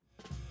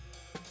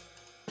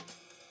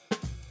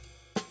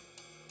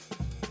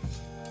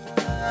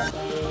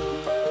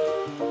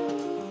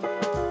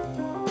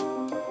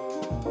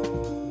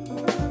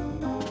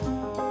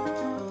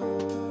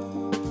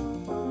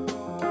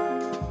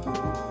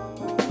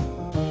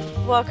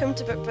Welcome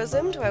to Book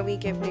Bosomed, where we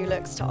give new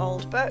looks to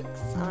old books.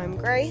 I'm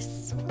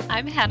Grace.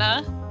 I'm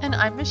Hannah. And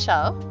I'm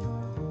Michelle.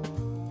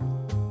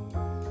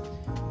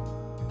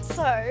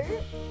 So,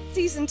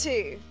 Season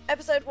 2,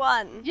 Episode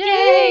 1.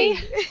 Yay!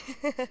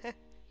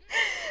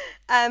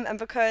 And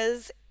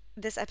because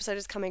this episode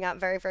is coming out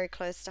very, very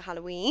close to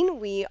Halloween,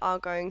 we are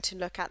going to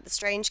look at The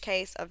Strange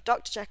Case of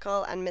Dr.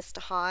 Jekyll and Mr.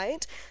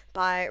 Hyde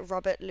by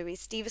Robert Louis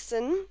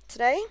Stevenson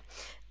today.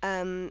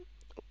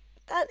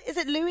 Is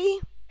it Louis?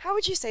 How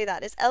would you say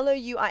that? It's Louis.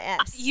 You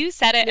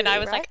said it, Louis, and I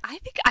was right? like, I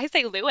think I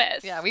say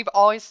Lewis. Yeah, we've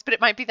always, but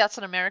it might be that's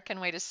an American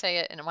way to say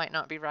it, and it might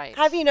not be right.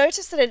 Have you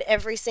noticed that in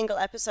every single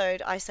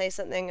episode I say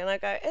something and I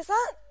go, is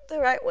that the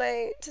right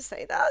way to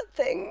say that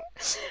thing?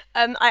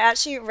 I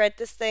actually read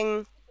this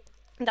thing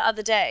the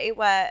other day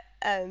where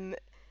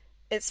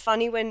it's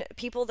funny when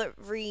people that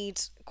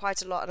read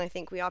quite a lot, and I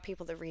think we are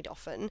people that read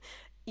often,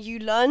 you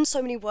learn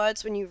so many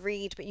words when you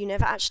read, but you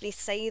never actually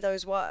say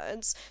those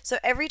words. So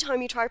every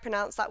time you try to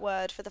pronounce that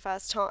word for the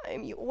first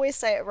time, you always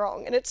say it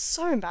wrong, and it's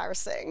so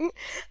embarrassing.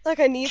 Like,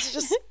 I need to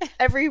just,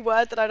 every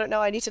word that I don't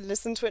know, I need to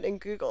listen to it in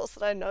Google so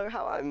that I know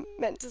how I'm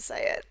meant to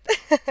say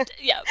it.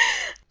 Yeah.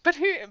 But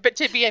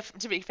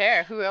to be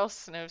fair, who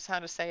else knows how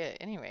to say it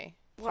anyway?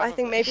 Well, I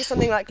think maybe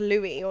something like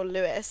Louis or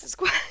Lewis is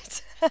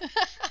quite...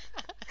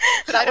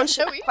 But I don't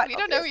know. We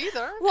don't know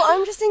either. Well,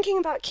 I'm just thinking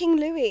about King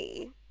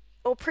Louis.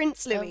 Or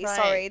Prince Louis, right.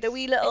 sorry. The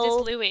wee It little...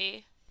 is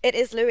Louis. It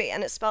is Louis,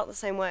 and it's spelled the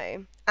same way.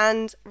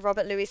 And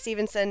Robert Louis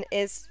Stevenson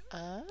is...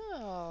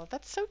 Oh,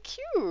 that's so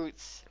cute.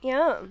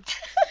 Yeah.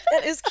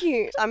 That is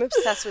cute. I'm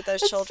obsessed with those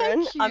That's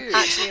children. so I'm cute.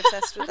 actually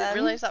obsessed with I didn't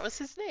them. realize that was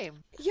his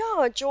name.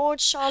 Yeah,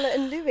 George, Charlotte,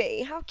 and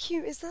Louis. How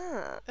cute is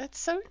that? That's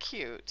so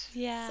cute.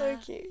 Yeah. So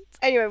cute.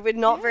 Anyway, we're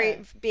not Yeah.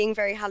 being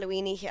very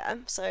Halloween-y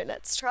here, so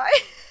let's try.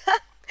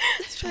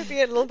 Let's try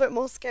being a little bit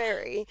more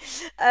scary.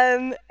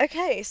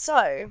 Okay,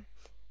 so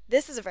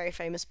this is a very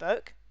famous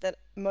book that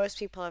most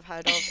people have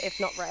heard of, if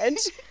not read.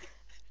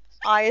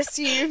 I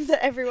assume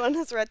that everyone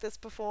has read this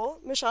before.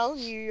 Michelle,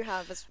 you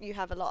have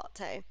a lot,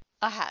 hey?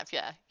 I have,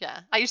 yeah.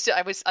 I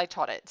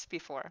taught it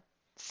before,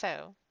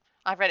 so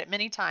I've read it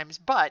many times.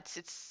 But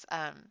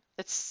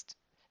it's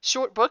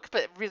short book,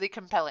 but really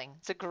compelling.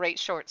 It's a great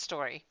short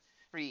story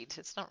read.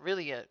 It's not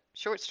really a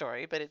short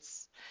story, but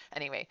it's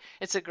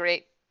a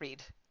great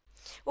read.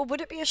 Well, would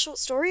it be a short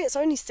story? It's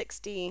only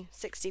 60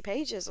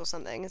 pages or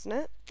something, isn't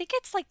it? I think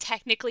it's like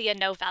technically a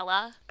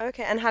novella.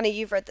 Okay, and Hannah,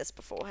 you've read this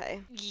before,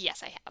 hey?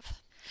 Yes, I have.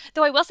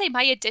 Though I will say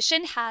my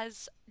edition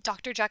has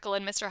Dr. Jekyll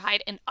and Mr.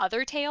 Hyde and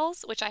other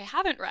tales, which I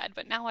haven't read,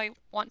 but now I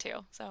want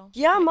to. So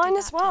Yeah, might do mine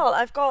as that well. too.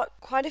 I've got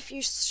quite a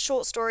few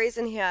short stories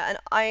in here, and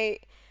I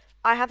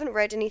haven't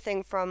read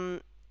anything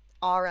from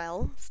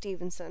R.L.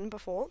 Stevenson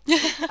before.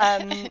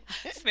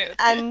 Smooth.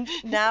 And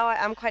now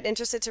I'm quite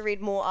interested to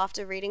read more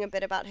after reading a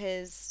bit about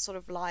his sort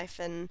of life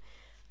and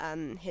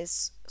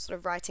his sort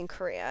of writing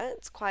career.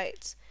 It's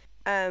quite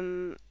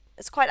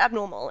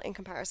abnormal in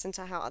comparison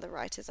to how other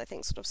writers, I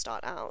think, sort of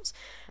start out.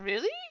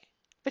 Really?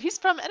 But he's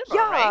from Edinburgh,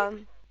 Yeah,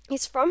 right?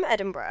 he's from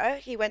Edinburgh.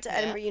 He went to Yeah.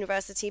 Edinburgh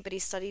University, but he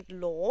studied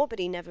law, but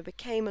he never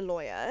became a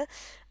lawyer.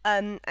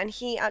 And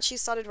he actually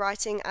started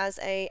writing as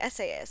a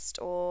essayist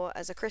or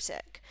as a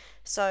critic.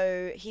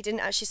 So he didn't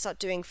actually start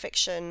doing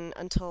fiction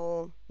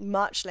until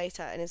much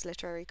later in his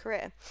literary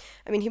career.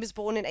 I mean, he was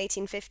born in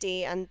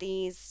 1850, and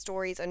these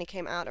stories only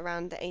came out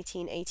around the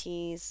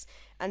 1880s,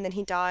 and then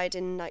he died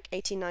in like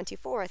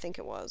 1894, I think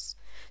it was.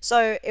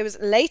 So it was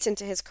late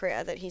into his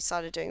career that he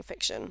started doing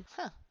fiction.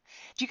 Huh.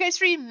 Do you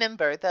guys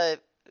remember the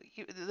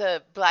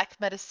Black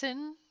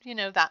Medicine? You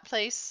know that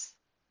place,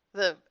 in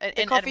The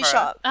coffee Edinburgh?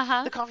 shop.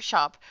 Uh-huh. The coffee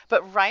shop.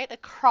 But right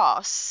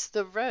across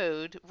the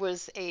road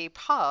was a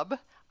pub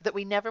that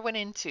we never went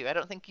into. I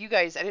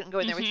didn't go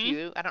in there with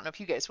you. I don't know if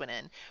you guys went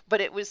in, but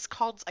it was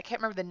called, I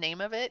can't remember the name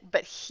of it,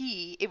 but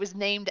it was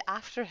named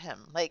after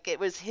him. Like it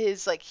was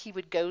his, like he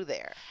would go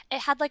there.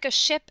 It had like a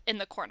ship in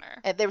the corner.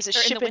 And there was a Or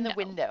ship in the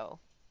window.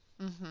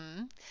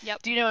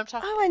 Yep. Do you know what I'm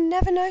talking Oh, I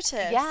never noticed.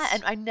 Yeah,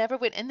 and I never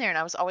went in there, and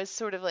I was always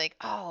sort of like,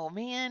 oh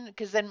man,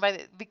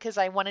 because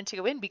I wanted to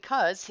go in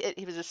because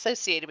he was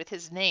associated with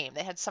his name.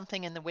 They had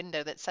something in the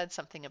window that said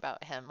something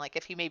about him, like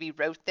if he maybe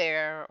wrote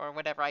there or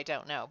whatever, I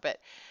don't know. But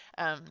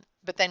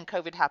then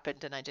COVID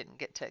happened, and I didn't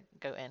get to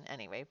go in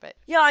anyway. But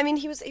Yeah, I mean,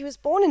 he was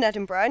born in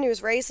Edinburgh and he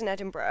was raised in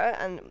Edinburgh,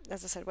 and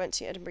as I said, went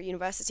to Edinburgh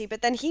University.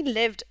 But then he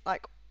lived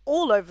like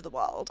all over the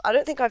world. I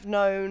don't think I've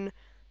known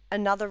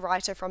another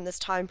writer from this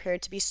time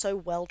period to be so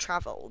well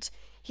traveled.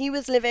 He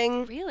was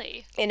living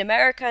Really? in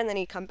America, and then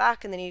he'd come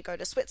back, and then he'd go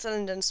to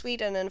Switzerland and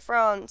Sweden and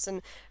France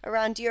and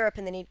around Europe,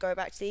 and then he'd go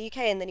back to the UK,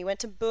 and then he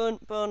went to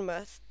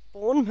Bournemouth.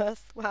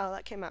 Wow,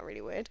 that came out really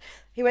weird.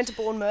 He went to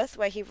Bournemouth,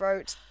 where he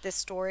wrote this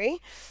story,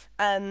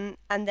 and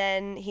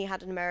then he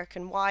had an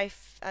American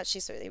wife,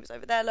 actually, so he was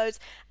over there loads,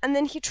 and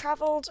then he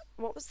travelled,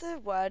 what was the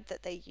word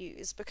that they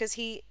used? Because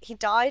he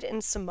died in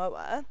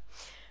Samoa,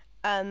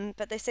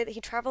 But they say that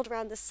he traveled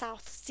around the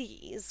South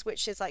Seas,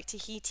 which is like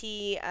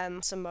Tahiti,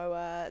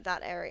 Samoa,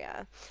 that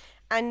area.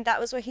 And that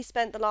was where he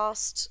spent the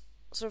last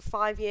sort of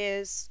 5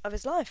 years of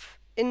his life,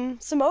 in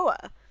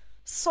Samoa.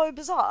 So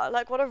bizarre.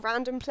 Like, what a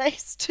random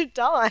place to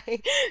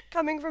die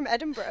coming from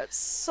Edinburgh. It's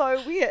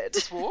so weird.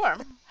 It's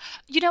warm.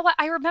 You know what?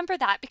 I remember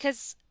that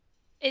because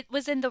it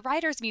was in the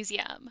Writers'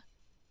 Museum.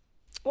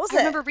 Was I it?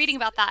 remember reading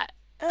about that.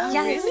 Oh,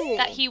 Yes, really?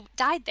 that he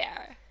died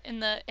there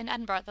in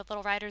Edinburgh, the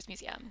Little Writers'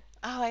 Museum.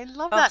 Oh, I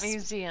love Oh, that it's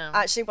museum.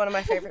 Actually, one of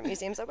my favorite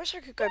museums. I wish I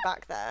could go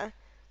back there.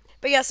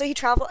 But yeah, so he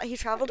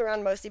traveled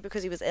around mostly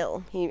because he was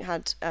ill. He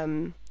had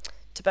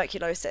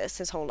tuberculosis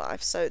his whole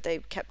life, so they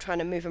kept trying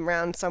to move him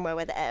around somewhere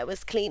where the air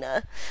was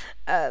cleaner.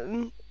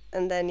 And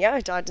then yeah,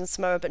 he died in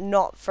Samoa, but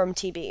not from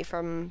TB,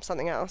 from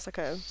something else.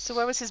 So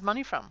where was his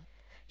money from?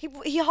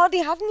 He hardly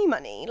had any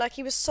money. Like,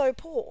 he was so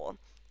poor.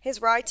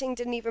 His writing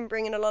didn't even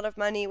bring in a lot of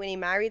money. When he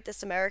married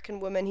this American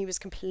woman, he was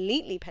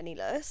completely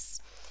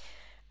penniless.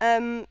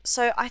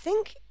 So I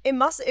think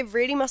it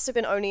really must have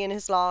been only in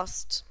his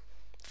last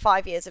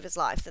 5 years of his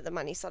life that the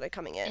money started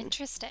coming in.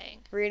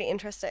 Interesting. Really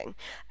interesting.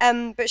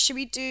 But should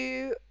we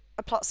do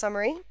a plot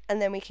summary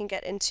and then we can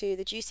get into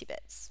the juicy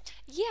bits?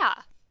 Yeah.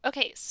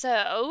 Okay,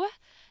 so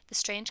The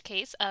Strange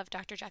Case of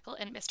Dr. Jekyll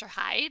and Mr.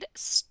 Hyde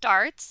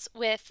starts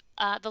with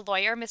the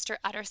lawyer, Mr.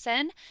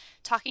 Utterson,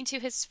 talking to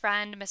his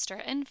friend,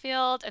 Mr.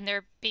 Enfield, and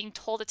they're being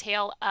told a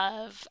tale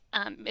of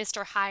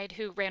Mr. Hyde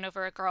who ran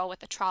over a girl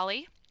with a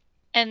trolley.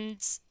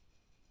 And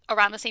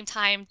around the same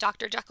time,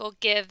 Dr. Jekyll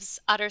gives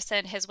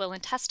Utterson his will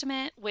and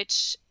testament,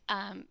 which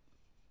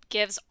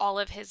gives all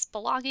of his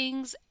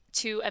belongings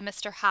to a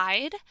Mr.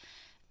 Hyde.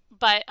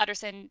 But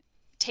Utterson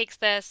takes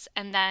this,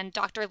 and then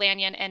Dr.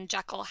 Lanyon and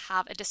Jekyll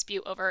have a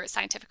dispute over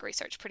scientific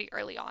research pretty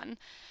early on.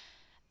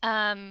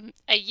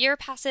 A year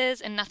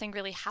passes and nothing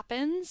really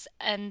happens,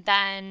 and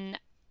then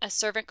a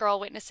servant girl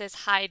witnesses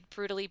Hyde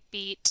brutally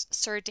beat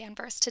Sir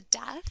Danvers to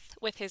death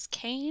with his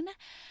cane.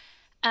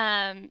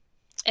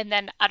 And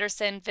then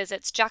Utterson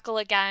visits Jekyll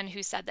again,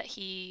 who said that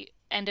he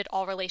ended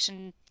all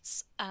relations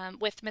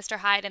with Mr.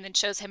 Hyde, and then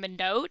shows him a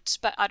note.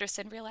 But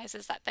Utterson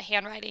realizes that the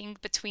handwriting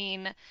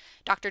between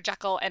Dr.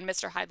 Jekyll and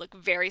Mr. Hyde look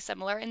very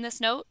similar in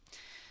this note.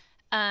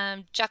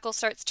 Jekyll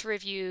starts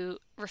to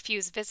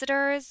refuse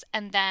visitors,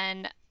 and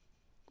then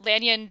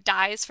Lanyon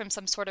dies from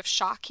some sort of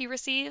shock he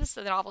receives.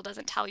 So the novel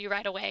doesn't tell you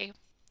right away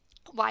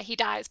why he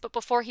dies. But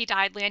before he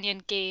died,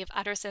 Lanyon gave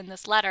Utterson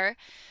this letter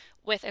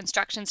with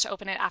instructions to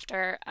open it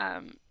after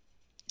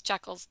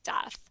Jekyll's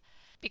death.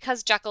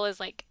 Because Jekyll is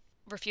like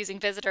refusing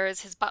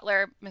visitors, his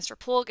butler, Mr.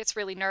 Poole, gets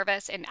really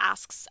nervous and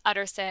asks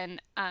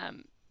Utterson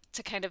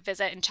to kind of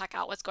visit and check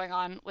out what's going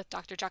on with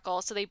Dr.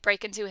 Jekyll. So they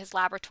break into his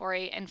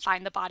laboratory and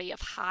find the body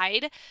of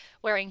Hyde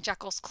wearing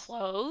Jekyll's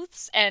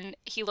clothes, and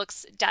he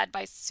looks dead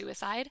by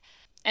suicide.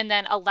 And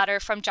then a letter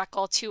from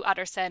Jekyll to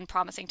Utterson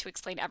promising to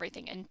explain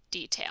everything in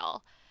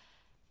detail.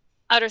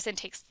 Utterson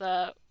takes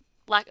the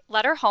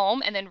letter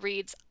home and then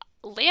reads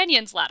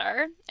Lanyon's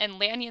letter, and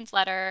Lanyon's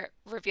letter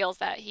reveals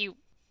that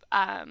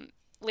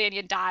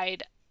Lanyon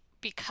died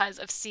because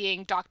of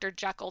seeing Dr.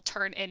 Jekyll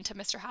turn into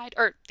Mr. Hyde,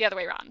 or the other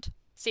way around,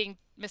 seeing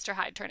Mr.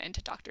 Hyde turn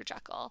into Dr.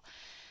 Jekyll.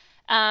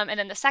 And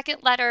then the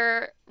second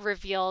letter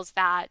reveals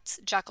that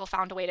Jekyll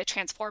found a way to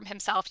transform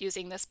himself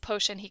using this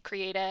potion he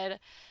created.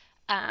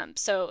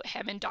 So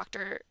him and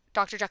Dr.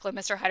 Jekyll and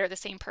Mr. Hyde are the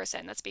same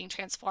person that's being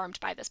transformed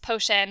by this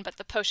potion, but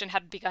the potion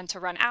had begun to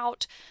run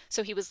out,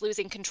 so he was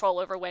losing control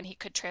over when he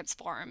could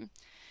transform.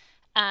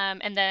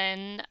 And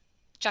then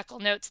Jekyll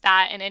notes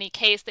that in any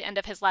case, the end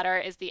of his letter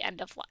is the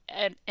end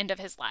of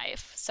his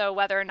life. So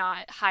whether or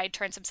not Hyde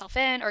turns himself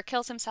in or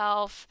kills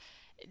himself,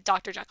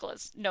 Dr. Jekyll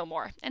is no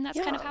more, and that's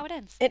kind of how it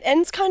ends. It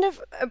ends kind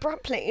of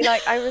abruptly.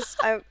 Like,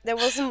 there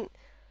wasn't,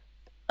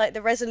 like,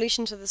 the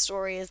resolution to the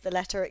story is the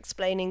letter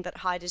explaining that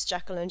Hyde is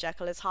Jekyll and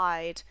Jekyll is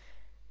Hyde,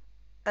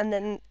 and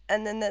then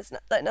there's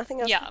nothing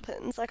else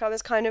happens. Like, I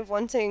was kind of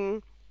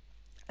wanting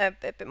a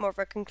bit more of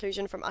a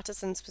conclusion from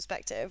Utterson's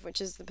perspective, which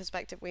is the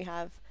perspective we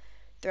have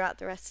throughout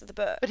the rest of the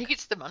book. But he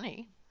gets the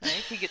money, right?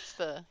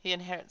 He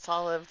inherits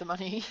all of the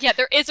money. Yeah,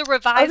 there is a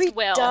revised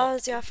will. He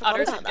does. Yeah, I forgot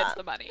Utterson about gets that.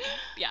 the money.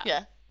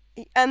 Yeah.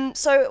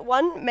 So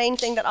one main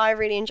thing that I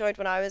really enjoyed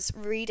when I was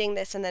reading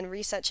this and then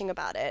researching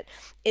about it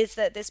is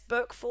that this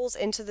book falls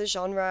into the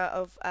genre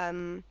of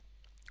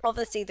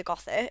obviously the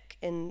Gothic,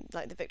 in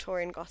like the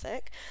Victorian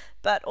Gothic,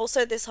 but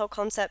also this whole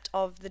concept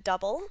of the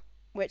double,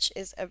 which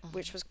was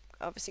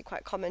obviously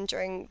quite common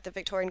during the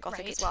Victorian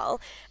Gothic as well.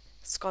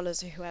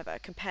 Scholars or whoever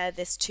compare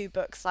this to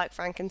books like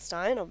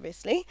Frankenstein,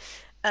 obviously,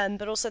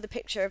 but also The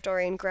Picture of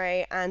Dorian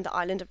Gray and The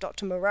Island of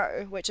Dr.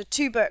 Moreau, which are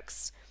two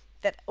books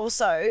that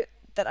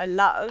I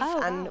love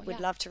and would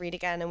love to read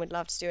again and would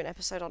love to do an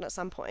episode on at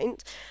some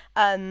point.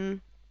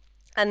 And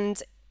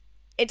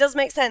it does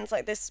make sense.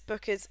 Like, this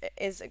book is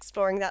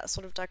exploring that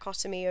sort of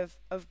dichotomy of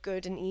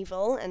good and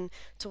evil, and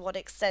to what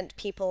extent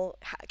people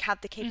have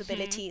the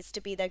capabilities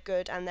to be their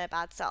good and their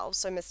bad selves.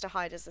 So Mr.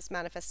 Hyde is this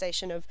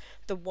manifestation of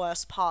the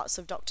worst parts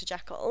of Dr.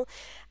 Jekyll,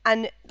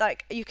 and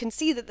like you can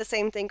see that the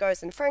same thing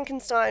goes in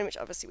Frankenstein, which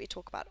obviously we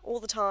talk about all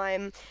the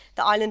time.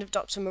 The Island of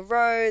Dr.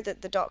 Moreau,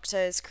 that the Doctor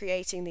is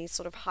creating these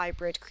sort of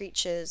hybrid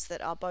creatures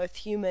that are both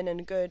human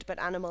and good, but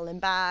animal and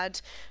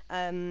bad.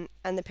 And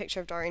the picture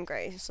of Dorian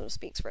Gray sort of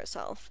speaks for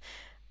itself.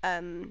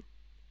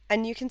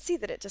 And you can see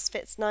that it just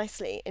fits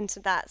nicely into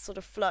that sort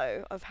of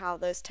flow of how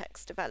those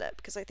texts develop,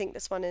 because I think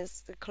this one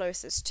is the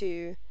closest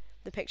to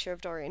the picture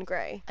of Dorian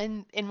Gray.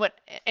 And in what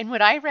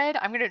I read,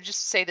 I'm going to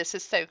just say this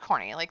is so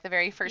corny. Like the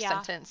very first Yeah.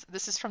 sentence,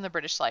 this is from the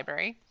British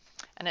Library,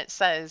 and it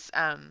says,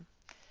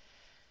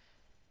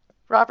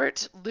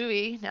 Robert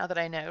Louis, now that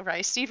I know,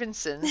 Ry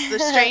Stevenson's The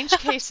Strange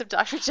Case of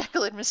Dr.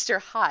 Jekyll and Mr.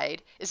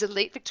 Hyde is a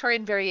late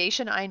Victorian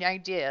variation on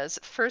ideas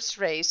first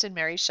raised in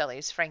Mary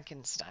Shelley's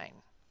Frankenstein.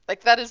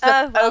 Like that is the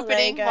Oh, well, there you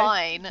opening go.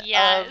 line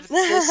Yes. of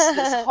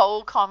this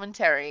whole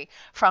commentary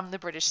from the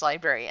British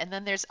Library. And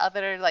then there's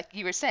other, like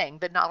you were saying,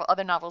 the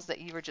other novels that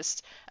you were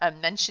just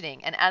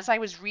mentioning. And as I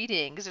was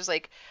reading, because there's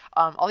like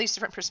all these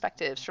different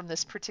perspectives from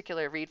this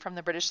particular read from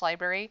the British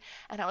Library,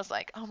 and I was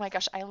like, oh my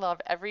gosh, I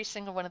love every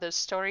single one of those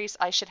stories.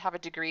 I should have a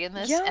degree in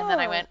this. And then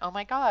I Yeah. went, oh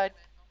my God,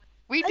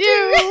 we I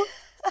do.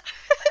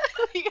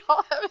 We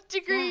all have a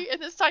degree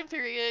in this time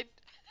period.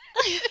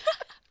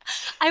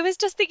 I was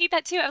just thinking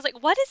that too. I was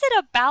like, what is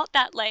it about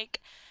that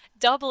like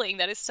doubling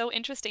that is so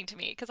interesting to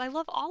me? Because I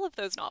love all of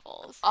those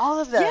novels. All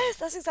of them. Yes,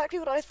 that's exactly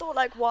what I thought.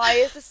 Like, why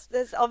is this?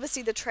 There's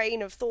obviously the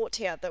train of thought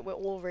here that we're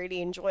all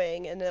really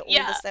enjoying, and they're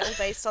all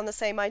based on the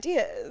same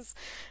ideas,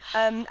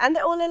 and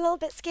they're all a little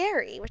bit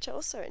scary, which I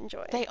also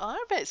enjoy. They are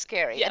a bit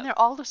scary, Yeah. and they're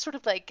all sort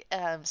of like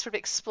sort of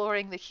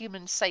exploring the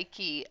human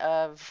psyche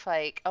of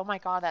like, oh my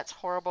God, that's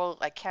horrible.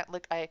 I can't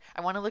look. I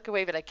want to look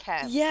away, but I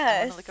can't. I want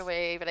Yes. to look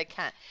away, but I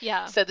can't.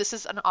 Yeah. So this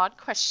is an odd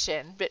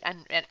question, but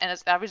and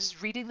as I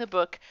was reading the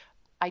book,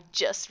 I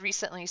just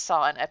recently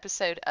saw an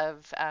episode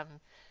of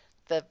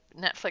the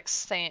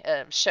Netflix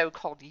show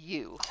called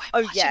You.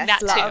 Oh watching yes, that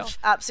too. love,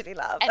 absolutely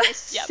love. And as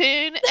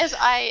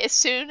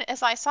soon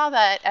as I saw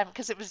that,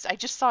 because I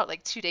just saw it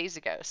like 2 days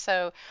ago,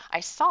 so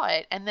I saw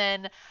it, and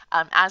then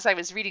as I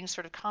was reading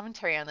sort of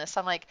commentary on this,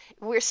 I'm like,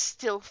 we're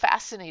still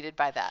fascinated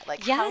by that.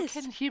 Like, how Yes.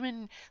 can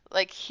humans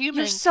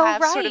so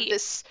have sort of right.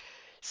 this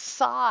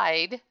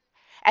side,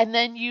 and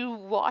then you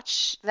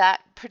watch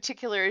that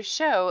particular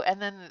show,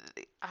 and then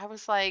I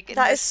was like,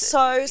 That is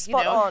so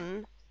spot know,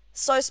 on.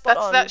 So spot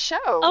that's on. that show.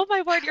 Oh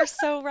my word, you're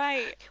so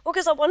right. Well,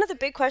 because one of the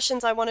big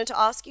questions I wanted to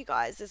ask you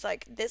guys is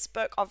like, this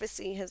book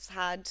obviously has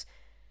had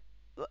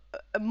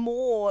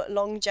more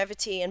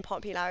longevity and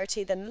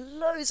popularity than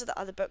loads of the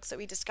other books that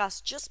we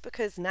discussed, just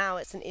because now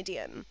it's an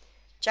idiom.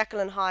 Jekyll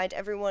and Hyde,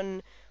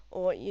 everyone,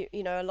 or you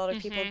know, a lot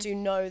of people do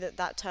know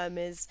that term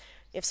is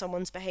if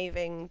someone's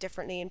behaving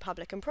differently in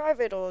public and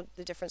private, or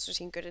the difference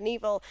between good and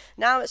evil.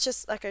 Now it's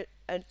just like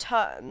a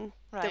term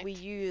that we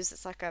Right. use.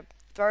 It's like a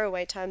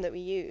throwaway term that we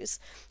use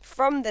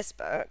from this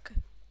book.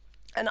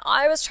 And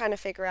I was trying to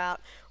figure out,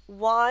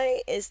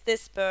 why is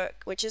this book,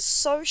 which is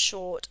so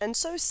short and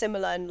so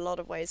similar in a lot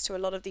of ways to a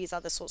lot of these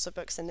other sorts of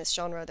books in this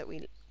genre that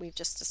we've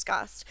just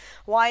discussed,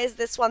 why is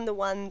this one the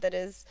one that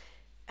has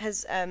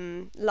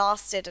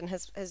lasted and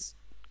has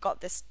got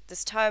this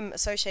term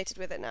associated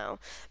with it now?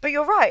 But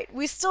you're right,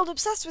 we're still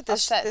obsessed with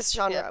this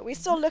genre. yeah. We're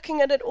still looking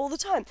at it all the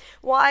time.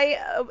 Why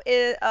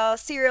are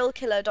serial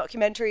killer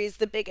documentaries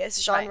the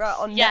biggest genre Right.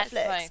 on Yes.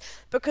 Netflix? Right.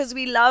 Because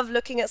we love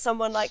looking at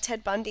someone like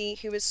Ted Bundy,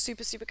 who is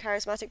super, super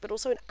charismatic, but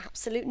also an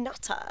absolute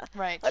nutter.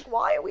 Right. Like,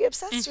 why are we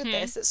obsessed with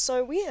this? It's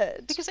so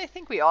weird. Because I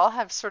think we all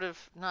have sort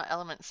of not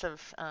elements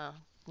of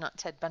not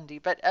Ted Bundy,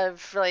 but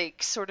of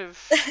like sort of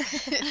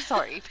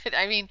sorry, but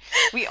I mean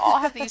we all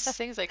have these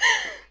things like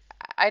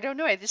I don't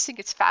know. I just think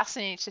it's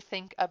fascinating to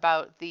think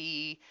about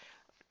the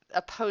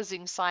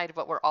opposing side of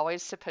what we're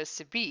always supposed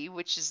to be,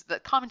 which is the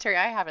commentary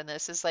I have in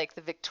this is like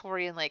the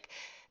Victorian, like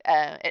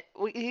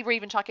we were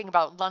even talking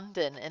about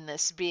London and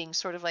this being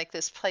sort of like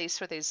this place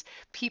where there's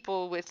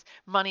people with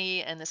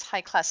money and this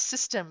high class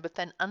system, but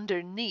then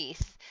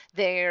underneath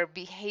they're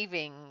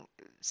behaving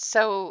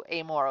so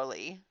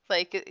amorally.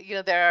 Like, you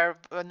know,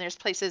 there's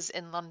places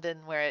in London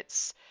where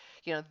it's,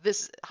 you know,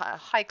 this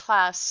high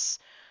class.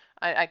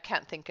 I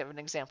can't think of an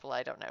example.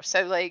 I don't know.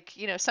 So like,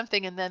 you know,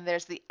 something, and then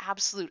there's the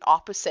absolute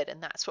opposite,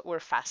 and that's what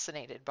we're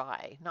fascinated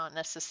by, not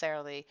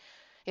necessarily,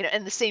 you know,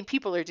 and the same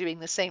people are doing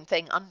the same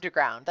thing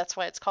underground. That's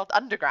why it's called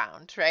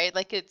underground, right?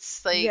 Like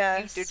it's like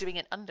Yes. they're doing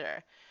it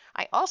under.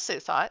 I also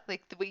thought,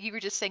 like what you were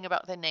just saying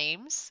about the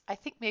names, I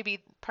think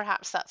maybe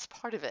perhaps that's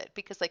part of it,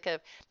 because like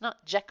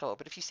not Jekyll,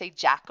 but if you say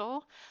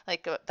Jackal,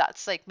 like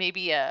that's like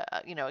maybe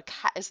you know, a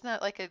cat, isn't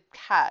that like a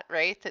cat,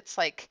 right? That's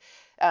like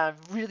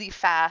really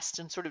fast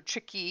and sort of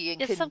tricky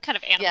and It's can, some kind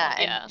of animal. yeah,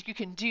 Yeah. and you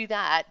can do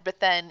that, but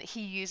then he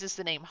uses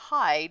the name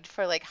Hyde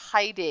for like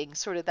hiding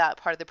sort of that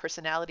part of the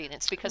personality, and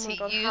it's because Oh my he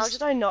God, how used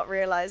did I not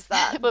realize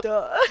that? Well,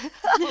 Duh.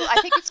 well, I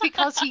think it's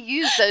because he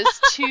used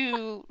those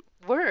two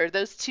word,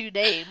 those two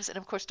names, and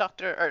of course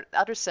Dr.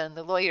 Utterson,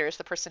 the lawyer, is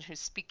the person who's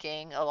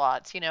speaking a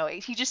lot.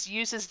 He just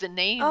uses the Oh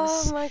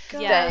names my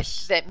Yeah.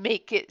 gosh. that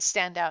make it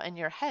stand out in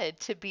your head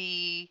to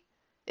be.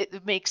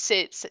 It makes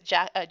it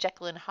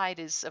Jekyll and Hyde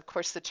is, of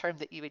course, the term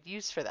that you would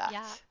use for that.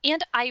 Yeah.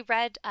 And I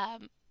read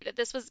that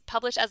this was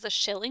published as a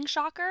shilling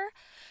shocker.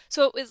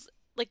 So it was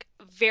like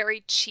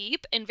very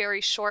cheap and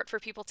very short for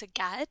people to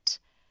get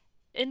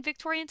in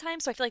Victorian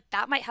times. So I feel like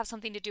that might have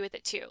something to do with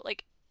it too.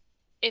 Like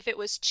if it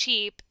was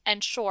cheap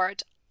and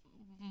short,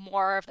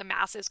 more of the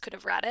masses could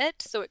have read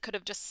it. So it could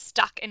have just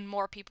stuck in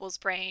more people's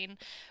brain.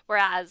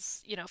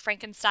 Whereas,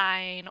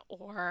 Frankenstein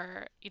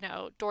or,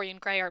 Dorian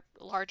Gray or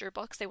larger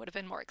books, they would have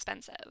been more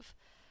expensive.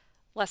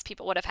 Less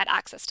people would have had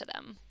access to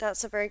them.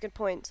 That's a very good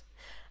point.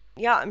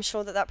 Yeah, I'm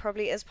sure that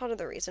probably is part of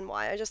the reason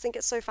why. I just think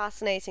it's so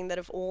fascinating that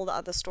of all the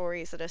other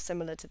stories that are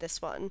similar to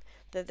this one,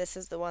 that this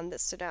is the one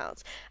that stood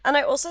out. And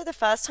I also, the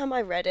first time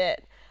I read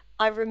it,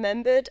 I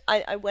remembered,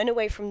 I went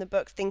away from the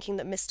book thinking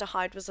that Mr.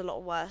 Hyde was a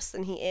lot worse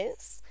than he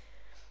is.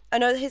 I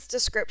know that his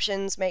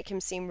descriptions make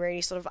him seem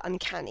really sort of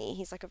uncanny.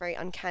 He's like a very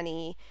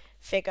uncanny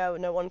figure.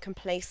 No one can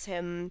place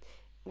him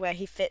where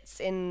he fits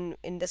in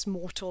this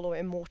mortal or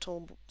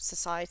immortal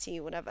society,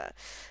 whatever.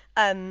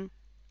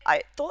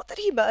 I thought that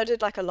he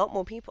murdered like a lot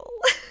more people.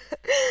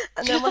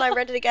 And then when I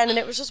read it again and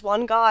it was just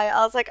one guy,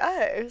 I was like,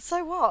 oh,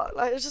 so what?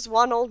 Like, it's just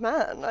one old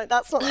man. Like,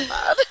 that's not that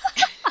bad.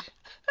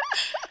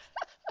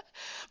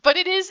 But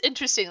it is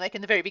interesting, like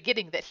in the very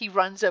beginning, that he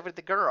runs over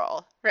the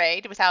girl,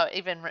 right? Without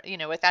even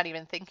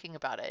thinking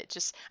about it.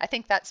 Just, I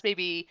think that's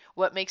maybe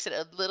what makes it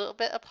a little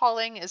bit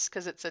appalling, is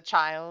because it's a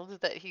child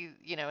that he,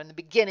 in the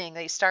beginning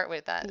they start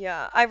with that.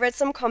 Yeah, I read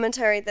some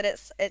commentary that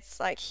it's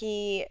like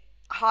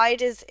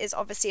Hyde is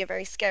obviously a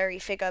very scary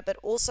figure, but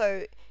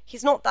also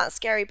he's not that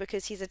scary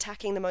because he's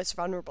attacking the most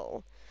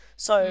vulnerable.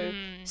 So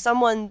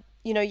someone,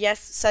 yes,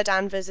 Sir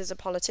Danvers is a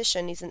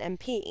politician, he's an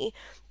MP,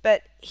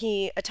 but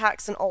he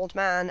attacks an old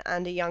man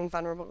and a young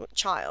vulnerable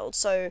child.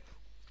 So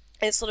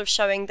it's sort of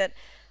showing that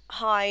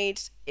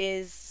Hyde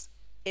is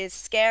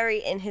scary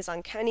in his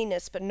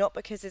uncanniness, but not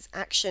because his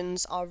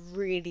actions are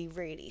really,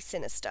 really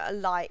sinister,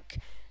 like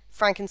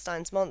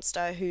Frankenstein's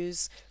monster,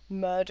 whose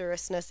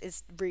murderousness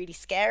is really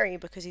scary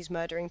because he's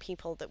murdering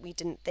people that we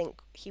didn't think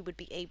he would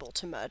be able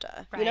to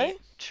murder. Right.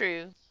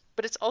 True.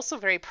 But it's also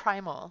very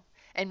primal,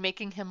 and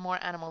making him more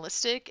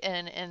animalistic.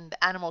 And in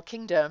the animal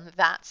kingdom,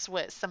 that's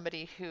what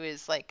somebody who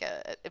is like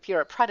if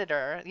you're a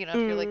predator, if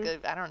you're like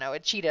a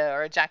cheetah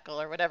or a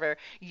jackal or whatever,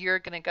 you're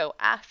going to go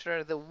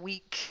after the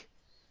weak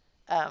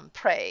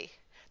prey.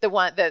 The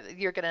one that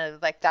you're gonna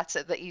like, that's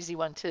the easy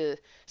one to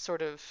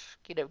sort of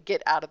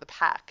get out of the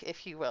pack,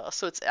 if you will.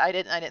 So I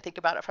didn't think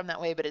about it from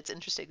that way, but it's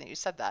interesting that you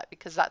said that,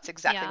 because that's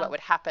exactly what would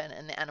happen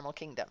in the animal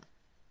kingdom.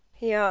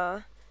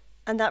 Yeah,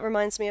 and that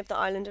reminds me of the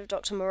Island of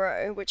Dr.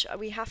 Moreau, which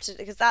we have to,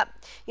 because that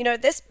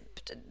this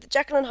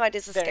Jekyll and Hyde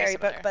is a Very scary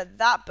similar. book, but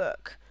that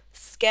book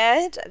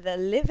scared the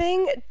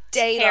living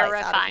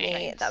daylights out of me.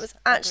 Terrifying. That was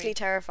actually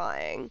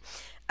terrifying.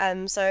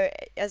 So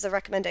as a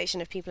recommendation,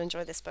 if people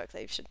enjoy this book,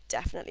 they should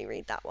definitely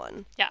read that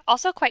one. Yeah,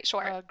 also quite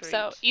short. Agreed.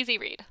 So easy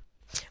read.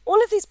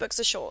 All of these books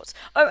are short.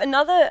 Oh,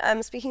 another,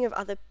 speaking of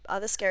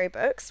other scary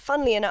books,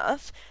 funnily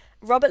enough,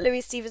 Robert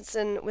Louis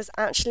Stevenson was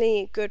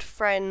actually good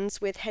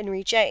friends with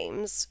Henry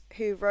James,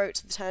 who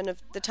wrote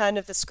The Turn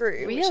of the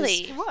Screw, which Really?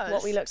 is He was?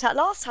 what we looked at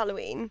last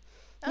Halloween.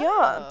 Oh.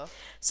 Yeah.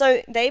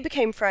 So they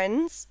became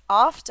friends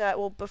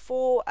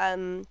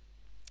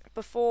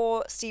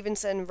before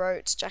Stevenson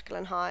wrote Jekyll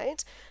and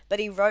Hyde, but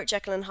he wrote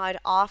Jekyll and Hyde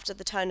after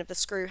The Turn of the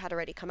Screw had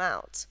already come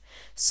out.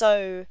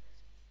 So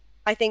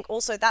I think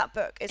also that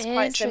book is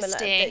quite similar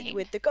Interesting.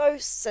 with the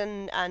ghosts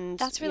and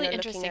That's really looking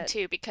interesting at-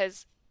 too,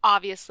 because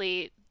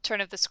obviously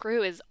Turn of the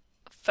Screw is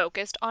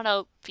focused on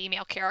a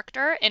female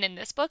character, and in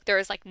this book there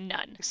is like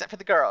none. Except for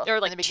the girl There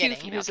are like in the two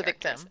beginning, female who's a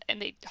victim, characters,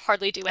 and they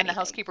hardly do and anything. the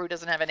housekeeper who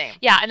doesn't have a name.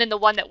 Yeah, and then the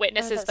one that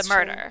witnesses the that's true.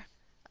 murder.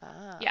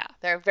 Ah, Yeah.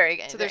 They're very,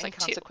 So very there's like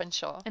two.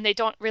 inconsequential. And they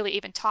don't really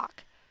even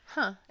talk.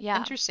 Huh. Yeah.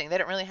 Interesting. They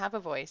don't really have a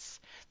voice.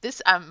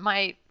 This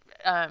my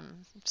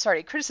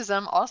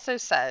criticism also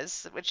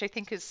says, which I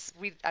think is,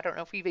 I don't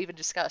know if we've even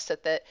discussed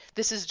it, that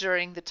this is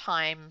during the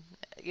time,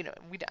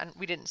 we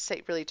didn't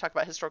really talk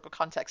about historical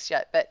context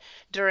yet, but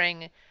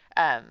during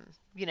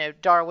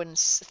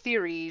Darwin's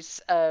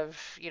theories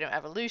of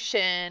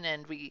evolution,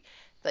 and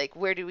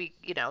where do we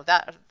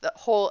that the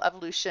whole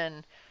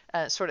evolution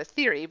sort of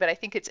theory. But I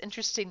think it's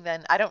interesting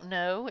then, I don't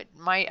know,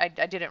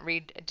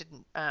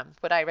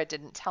 what I read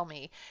didn't tell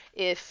me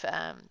if,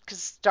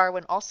 because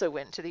Darwin also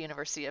went to the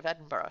University of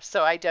Edinburgh,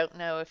 so I don't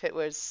know if it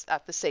was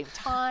at the same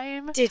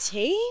time. Did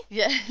he?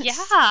 Yes.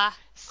 Yeah.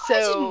 So, I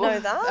didn't know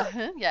that.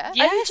 Yeah.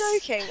 Yeah. Are you Yes.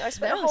 joking? I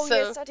spent No, a whole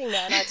year so- studying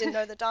there and I didn't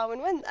know that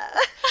Darwin went there.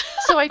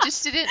 So I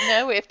just didn't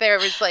know if there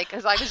was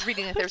because I was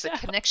reading that there's a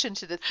connection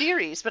to the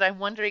theories, but I'm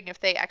wondering if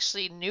they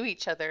actually knew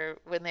each other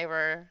when they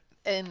were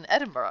in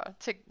Edinburgh.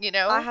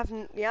 I have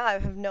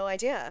no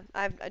idea.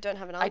 I don't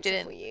have an answer I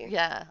didn't. for you.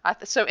 Yeah.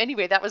 So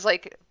anyway, that was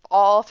like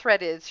all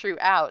threaded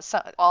throughout. So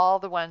all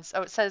the ones.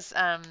 Oh, it says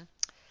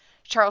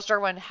Charles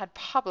Darwin had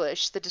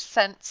published The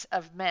Descent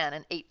of Man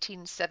in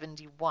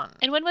 1871.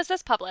 And when was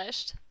this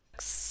published?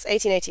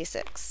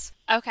 1886.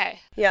 Okay.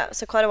 Yeah,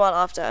 so quite a while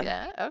after.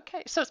 Yeah,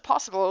 okay. So it's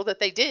possible that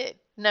they did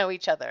know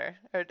each other,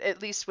 or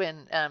at least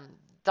when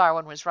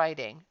Darwin was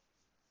writing.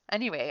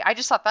 Anyway, I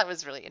just thought that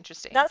was really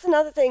interesting. That's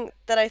another thing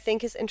that I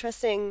think is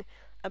interesting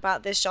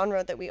about this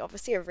genre that we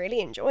obviously are really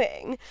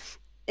enjoying,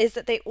 is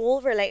that they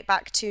all relate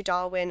back to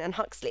Darwin and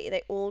Huxley.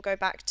 They all go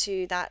back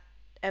to that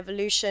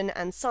evolution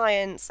and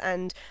science,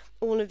 and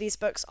all of these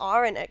books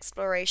are an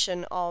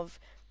exploration of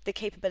the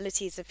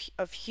capabilities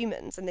of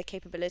humans and the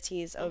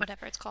capabilities of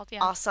Whatever it's called, yeah.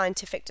 our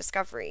scientific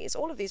discoveries.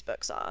 All of these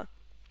books are.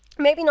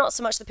 Maybe not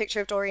so much The Picture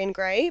of Dorian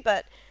Gray,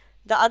 but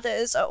the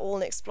others are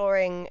all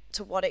exploring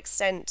to what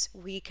extent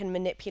we can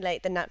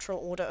manipulate the natural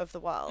order of the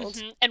world.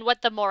 Mm-hmm. And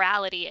what the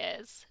morality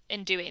is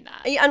in doing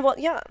that. Yeah,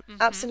 and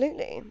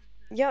absolutely.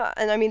 Yeah,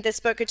 and I mean, this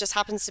book, it just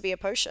happens to be a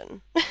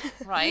potion.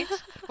 Right.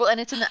 Well, and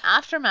it's in the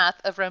aftermath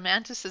of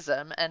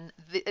Romanticism, and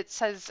it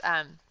says,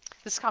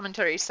 this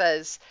commentary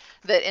says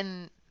that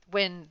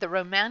when the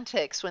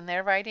Romantics, when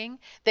they're writing,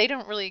 they're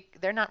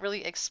not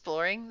really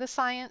exploring the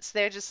science.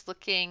 They're just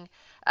looking,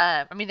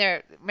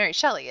 Mary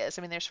Shelley is.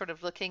 I mean, they're sort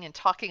of looking and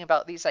talking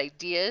about these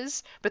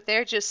ideas, but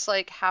they're just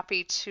like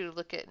happy to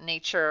look at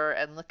nature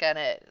and look at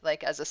it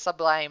like as a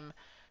sublime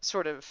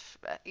sort of,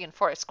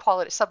 for its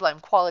sublime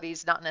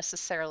qualities, not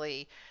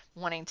necessarily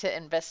wanting to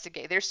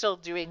investigate. They're still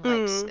doing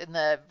like in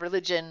the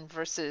religion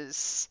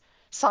versus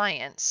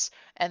science.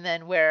 And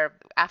then where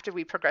after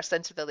we progressed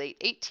into the late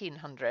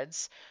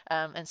 1800s,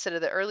 instead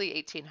of the early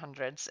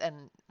 1800s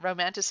and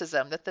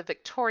Romanticism, that the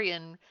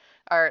Victorians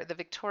are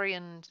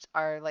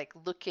like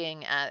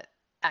looking at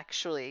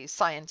actually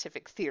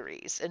scientific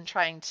theories and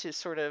trying to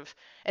sort of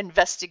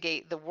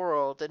investigate the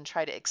world and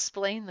try to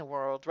explain the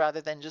world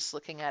rather than just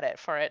looking at it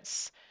for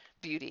its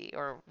beauty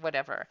or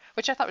whatever,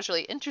 which I thought was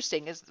really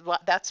interesting. Is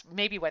that's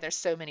maybe why there's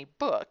so many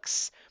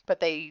books,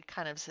 but they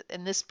kind of,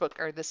 in this book,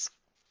 or this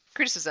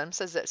criticism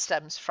says it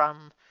stems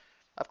from,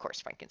 of course,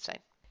 Frankenstein.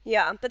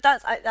 Yeah, but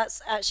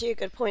that's actually a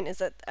good point, is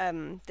that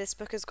this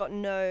book has got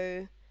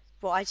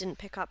I didn't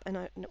pick up,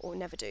 or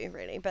never do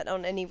really, but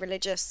on any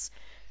religious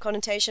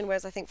connotation,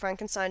 whereas I think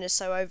Frankenstein is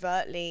so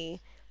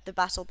overtly the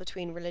battle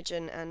between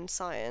religion and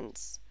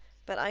science.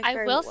 But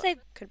I will say,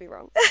 could be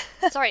wrong.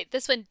 Sorry,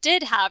 this one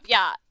did have,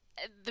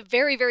 the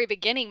very, very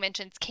beginning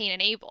mentions Cain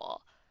and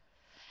Abel,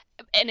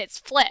 and it's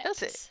flipped.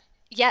 Does it?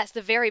 Yes,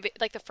 the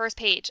first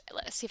page.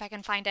 Let's see if I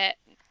can find it.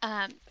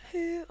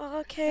 Who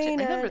are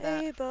Cain and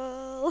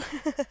Abel?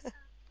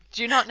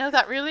 Do you not know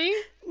that really?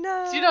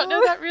 No. Do you not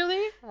know that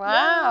really?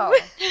 Wow.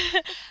 No.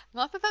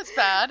 Not that that's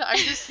bad.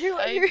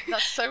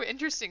 That's so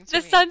interesting to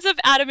me. The sons of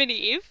Adam and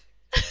Eve.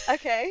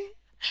 Okay,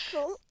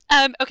 cool.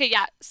 Okay,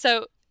 yeah.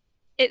 So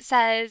it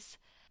says,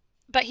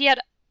 but he had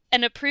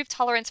an approved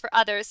tolerance for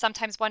others,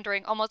 sometimes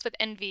wondering almost with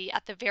envy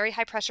at the very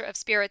high pressure of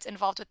spirits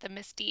involved with the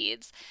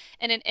misdeeds,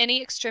 and in any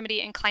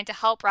extremity inclined to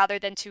help rather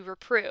than to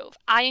reprove.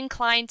 I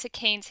incline to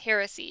Cain's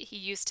heresy, he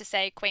used to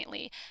say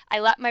quaintly. I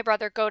let my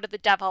brother go to the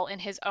devil in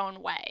his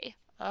own way.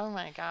 Oh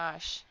my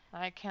gosh.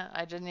 I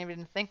didn't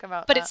even think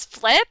about that. But it's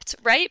flipped,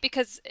 right?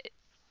 Because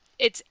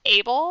it's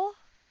Abel,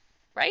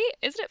 right?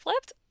 Isn't it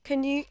flipped?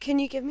 Can you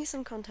give me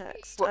some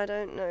context? Well, I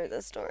don't know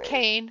the story.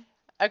 Cain.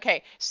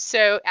 Okay,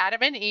 so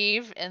Adam and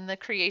Eve in the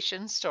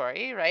creation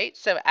story, right?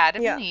 So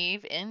Adam and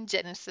Eve in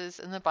Genesis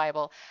in the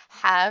Bible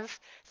have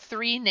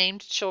 3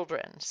 named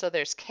children. So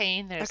there's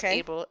Cain, there's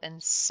Abel,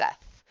 and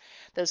Seth.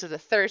 Those are the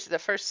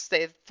first they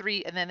have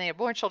 3, and then they have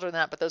more children than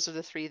that, but those are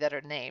the 3 that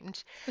are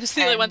named. Those are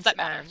the only ones that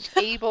matter.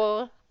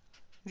 Abel,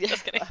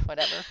 just kidding.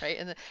 Whatever,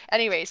 right?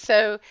 Anyway,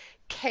 so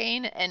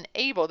Cain and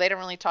Abel, they don't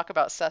really talk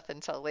about Seth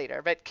until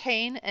later, but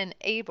Cain and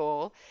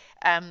Abel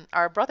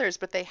are brothers,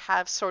 but they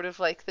have sort of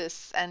like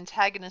this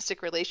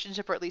antagonistic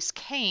relationship, or at least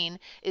Cain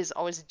is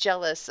always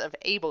jealous of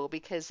Abel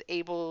because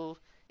Abel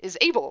is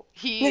Abel.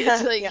 He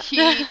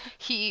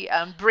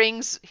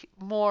brings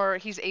more.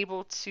 He's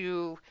able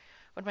to.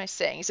 What am I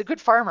saying? He's a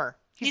good farmer.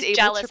 He's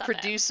able to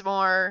produce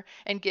more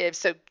and give.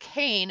 So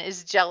Cain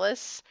is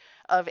jealous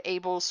of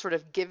Abel's sort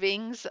of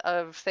givings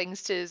of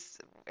things to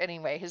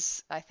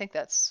I think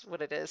that's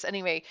what it is.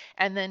 Anyway,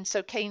 and then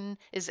so Cain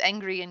is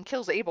angry and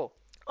kills Abel.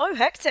 Oh,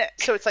 hectic.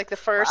 So it's like the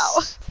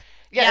first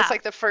it's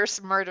like the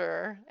first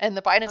murder in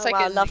the Bible.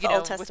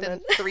 It's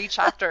within 3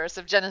 chapters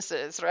of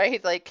Genesis,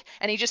 right? Like,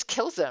 and he just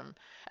kills him.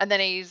 And then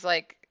he's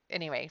like,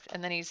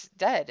 and then he's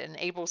dead, and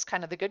Abel's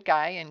kind of the good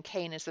guy and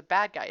Cain is the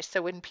bad guy.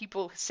 So when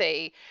people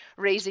say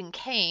raising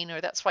Cain, or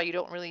that's why you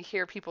don't really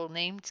hear people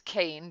named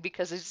Cain,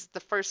 because he's the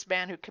first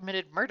man who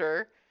committed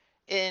murder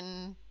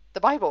in the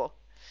Bible.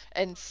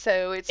 And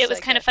so it was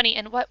kind of funny.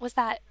 And what was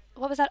that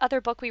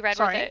other book we read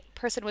where the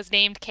person was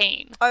named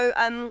Cain? Oh,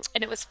 and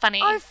it was funny.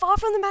 Oh, Far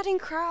from the Madding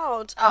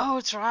Crowd. Oh,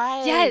 that's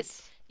right.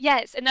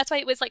 Yes, and that's why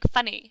it was like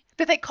funny.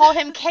 But they call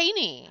him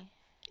Caney.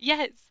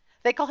 Yes.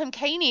 They call him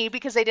Caney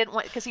because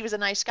because he was a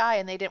nice guy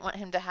and they didn't want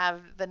him to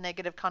have the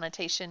negative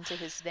connotation to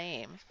his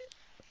name.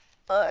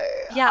 Oh,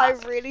 yeah. I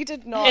really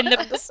did not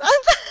understand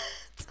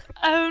that.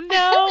 Oh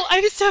no,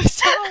 I'm so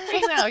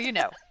sorry. Well, you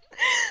know.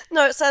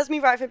 No, it serves me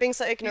right for being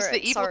so He's ignorant. the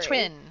evil Sorry.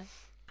 twin.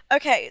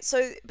 Okay,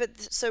 so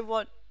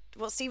what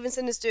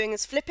Stevenson is doing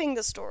is flipping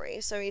the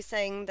story. So he's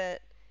saying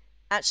that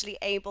actually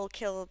Abel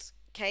killed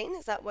Cain.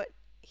 Is that what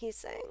he's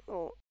saying?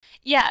 Or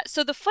Yeah,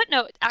 so the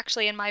footnote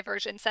actually in my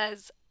version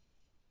says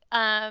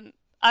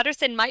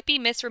Utterson might be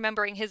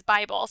misremembering his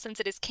Bible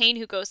since it is Cain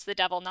who goes to the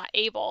devil, not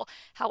Abel.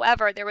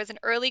 However, there was an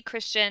early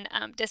Christian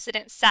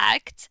dissident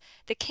sect,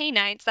 the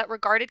Cainites, that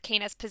regarded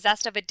Cain as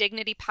possessed of a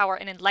dignity, power,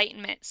 and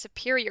enlightenment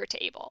superior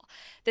to Abel.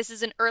 This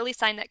is an early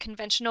sign that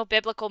conventional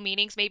biblical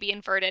meanings may be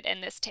inverted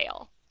in this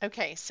tale.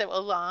 Okay, so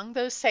along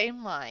those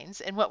same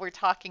lines and what we're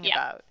talking Yeah.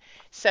 about.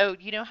 So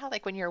you know how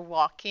like when you're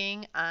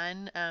walking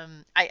on,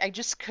 I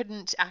just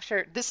couldn't,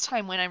 after this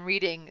time when I'm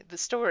reading the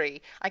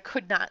story, I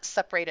could not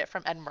separate it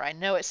from Edinburgh. I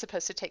know it's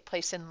supposed to take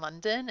place in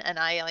London, and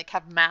I like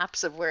have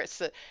maps of where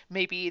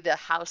maybe the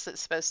house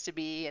it's supposed to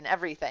be and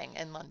everything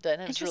in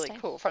London. It was really Interesting.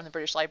 cool from the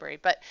British Library.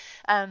 But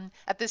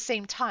at the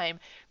same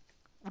time,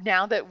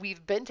 now that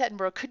we've been to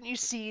Edinburgh, couldn't you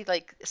see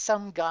like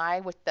some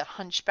guy with the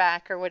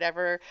hunchback or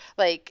whatever,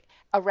 like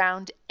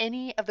around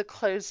any of the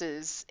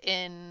closes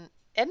in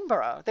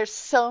Edinburgh? There's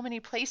so many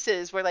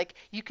places where like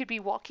you could be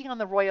walking on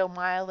the Royal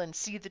Mile and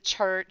see the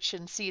church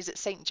and see is it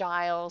St.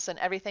 Giles and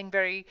everything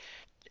very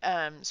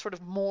sort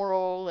of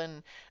moral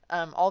and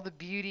all the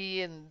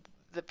beauty and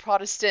the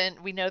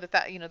Protestant. We know that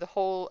the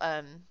whole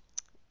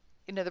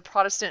the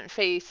Protestant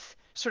faith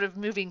sort of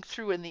moving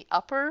through in the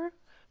upper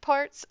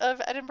parts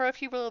of Edinburgh,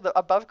 if you will, the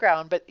above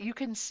ground, but you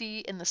can see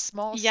in the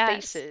small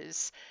Yes.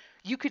 spaces,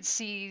 you could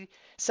see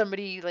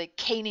somebody like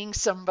caning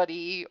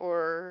somebody,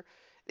 or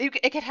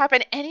it could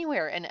happen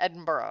anywhere in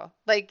Edinburgh.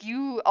 Like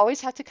you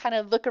always have to kind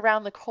of look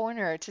around the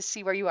corner to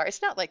see where you are.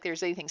 It's not like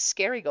there's anything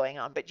scary going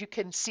on, but you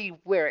can see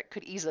where it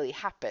could easily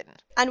happen.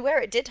 and where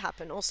it did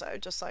happen also,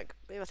 just like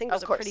I think it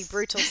was Of a pretty course.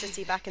 brutal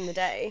city back in the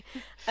day.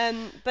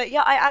 But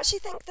yeah, I actually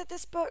think that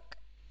this book,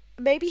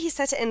 maybe he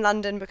set it in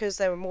London because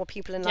there were more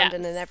people in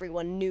London and Yes.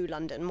 everyone knew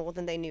London more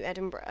than they knew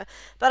Edinburgh.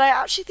 But I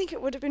actually think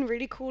it would have been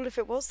really cool if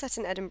it was set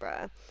in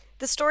Edinburgh.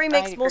 The story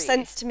makes more agree.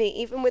 sense to me,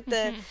 even with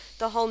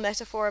the whole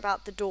metaphor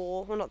about the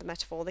door. Well, not the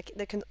metaphor,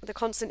 the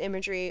constant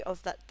imagery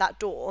of that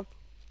door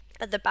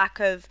at the back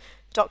of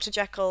Dr.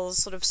 Jekyll's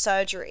sort of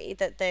surgery,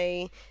 that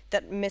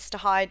Mr.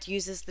 Hyde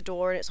uses the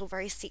door and it's all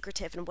very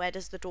secretive, and where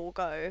does the door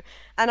go?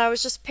 And I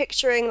was just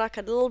picturing like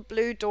a little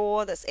blue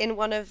door that's in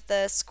one of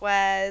the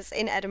squares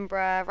in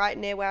Edinburgh, right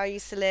near where I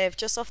used to live,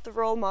 just off the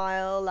Royal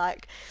Mile.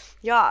 Like,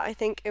 yeah, I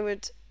think it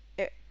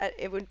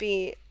would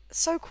be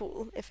so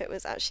cool if it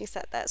was actually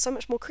set there. So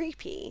much more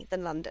creepy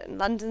than London.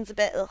 London's a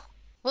bit ugh.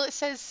 Well, it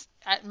says,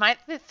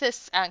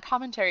 this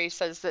commentary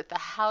says that the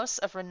house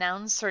of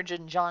renowned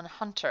surgeon John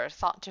Hunter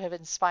thought to have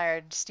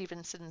inspired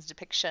Stevenson's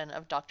depiction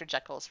of Dr.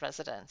 Jekyll's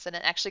residence. And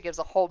it actually gives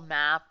a whole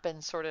map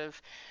and sort of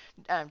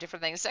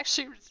different things. It's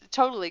actually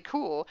totally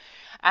cool.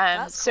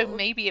 That's So cool.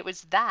 maybe it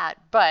was that,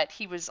 but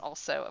he was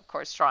also, of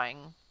course,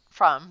 drawing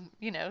from,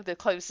 the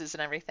closes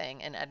and everything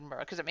in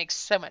Edinburgh, because it makes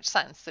so much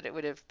sense that it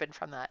would have been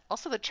from that.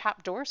 Also, the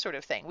trap door sort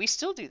of thing. We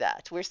still do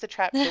that. Where's the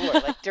trap door?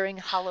 Like during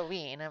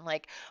Halloween, I'm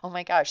like, oh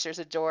my gosh, there's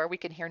a door. We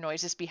can hear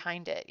noises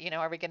behind it.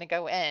 Are we going to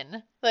go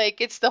in? Like,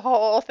 it's the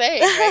whole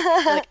thing,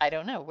 right? Like, I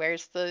don't know.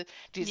 Does it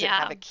have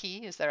Yeah. a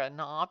key? Is there a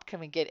knob?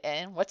 Can we get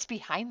in? What's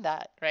behind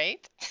that,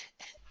 right?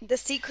 The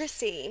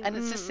secrecy. And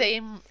it's the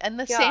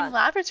Yeah. same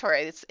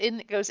laboratory.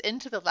 It goes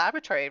into the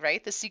laboratory,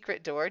 right? The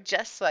secret door,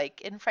 just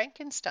like in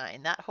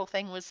Frankenstein. That whole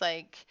thing was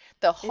like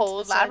the whole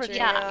the surgery, laboratory,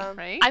 Yeah.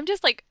 right? I'm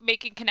just like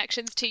making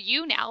connections to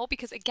you now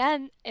because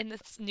again, in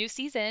this new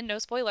season, no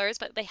spoilers,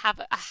 but they have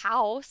a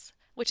house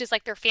which is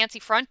like their fancy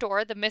front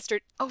door,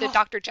 the Oh,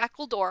 Dr.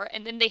 Jekyll door,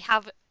 and then they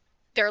have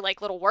their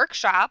like little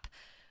workshop,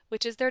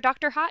 which is their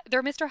Mr. Hyde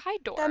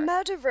The door.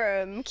 murder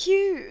room.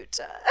 Cute.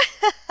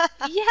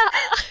 Yeah.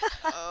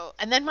 oh.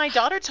 And then my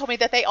daughter told me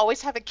that they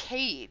always have a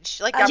cage.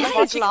 Like I Oh, was yes,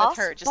 watching it with glass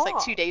her just like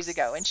 2 days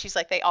ago, box. and she's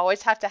like, they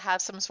always have to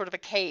have some sort of a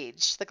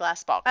cage, the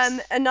glass box.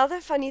 Another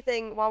funny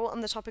thing, while we're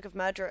on the topic of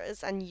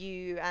murderers and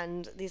you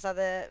and these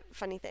other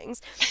funny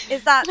things,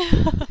 is that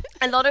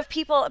a lot of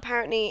people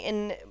apparently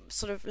in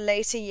sort of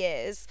later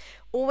years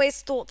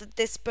always thought that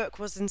this book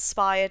was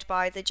inspired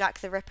by the Jack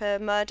the Ripper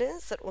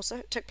murders that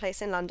also took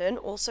place in London,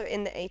 also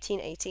in the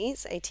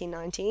 1880s,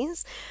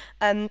 1890s.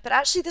 But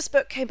actually this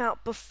book came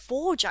out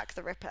before Jack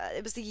the Ripper.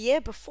 It was the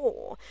year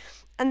before.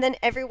 And then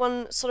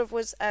everyone sort of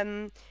was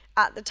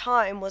at the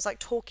time was like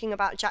talking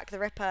about Jack the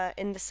Ripper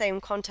in the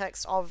same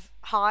context of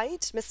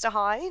Hyde, Mr.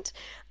 Hyde,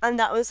 and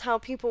that was how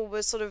people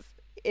were sort of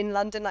in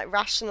London like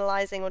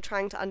rationalizing or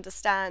trying to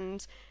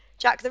understand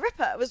Jack the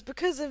Ripper, was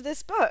because of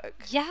this book.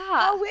 Yeah.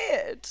 How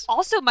weird.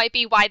 Also might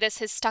be why this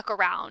has stuck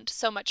around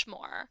so much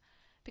more.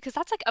 Because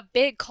that's like a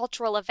big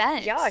cultural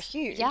event. Yeah,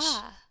 huge.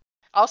 Yeah.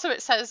 Also,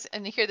 it says,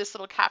 and you hear this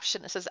little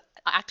caption, it says,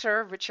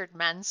 actor Richard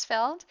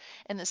Mansfeld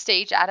in the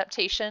stage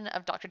adaptation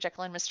of Dr.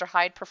 Jekyll and Mr.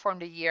 Hyde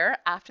performed a year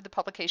after the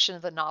publication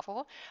of the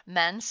novel.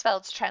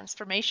 Mansfeld's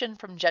transformation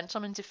from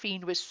gentleman to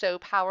fiend was so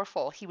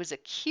powerful, he was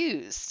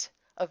accused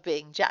of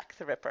being Jack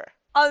the Ripper.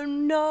 Oh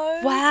no.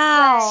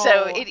 Wow.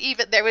 So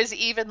there was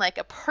even like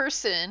a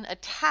person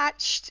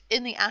attached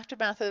in the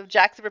aftermath of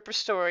Jack the Ripper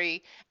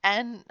story,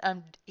 and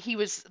he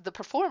was the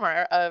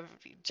performer of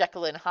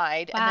Jekyll and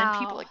Hyde, and then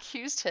people Wow.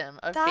 accused him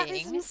of That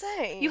is being.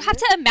 insane. You have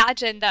to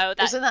imagine, though,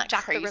 that Isn't that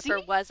Jack the crazy?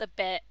 Ripper was a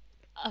bit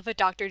of a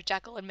Dr.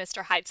 Jekyll and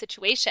Mr. Hyde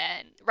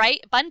situation,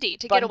 right? Bundy,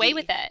 to get away Bundy.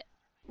 with it.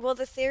 Well,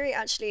 the theory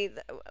actually,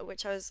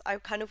 which I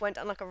kind of went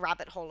down like a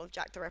rabbit hole of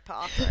Jack the Ripper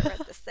after I read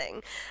this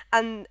thing,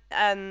 and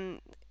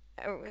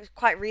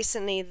quite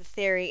recently the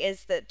theory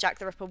is that Jack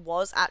the Ripper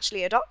was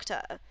actually a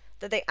doctor.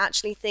 That they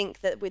actually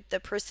think that with the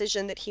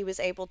precision that he was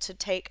able to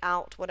take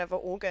out whatever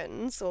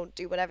organs or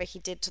do whatever he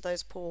did to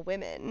those poor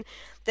women,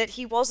 that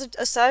he was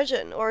a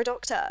surgeon or a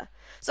doctor.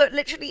 So it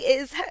literally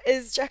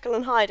is Jekyll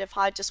and Hyde if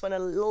Hyde just went a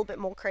little bit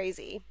more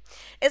crazy.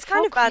 It's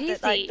kind How of bad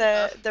that like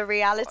crazy. the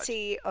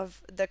reality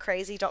of the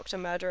crazy doctor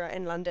murderer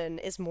in London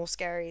is more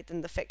scary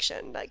than the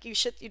fiction. Like you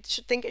should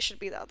think it should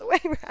be the other way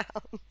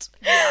around.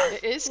 Yeah,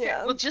 it is.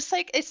 Yeah. Well, just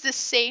like it's the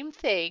same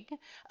thing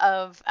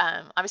of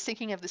I was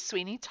thinking of the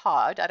Sweeney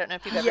Todd. I don't know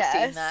if you've ever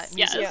seen that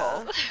Yes.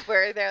 musical Yeah.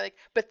 where they're like,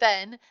 but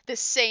then the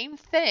same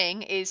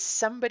thing is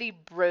somebody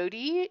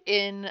Brody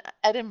in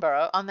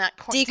Edinburgh on that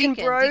Deacon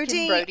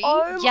Brodie. Brody.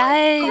 Oh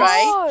my Yes.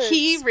 Right? God.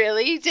 He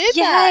really did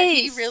that.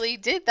 He Yes. really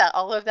did that.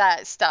 All of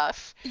that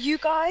stuff. You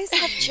guys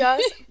have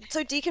just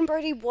so Deacon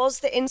Brodie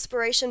was the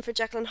inspiration for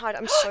Jekyll and Hyde.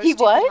 I'm so He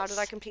stupid. How was? did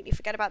I completely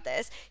forget about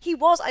this? He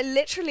was. I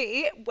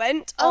literally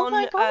went Oh on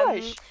my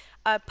gosh.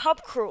 a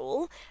pub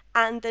crawl,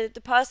 and the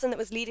person that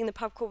was leading the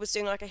pub crawl was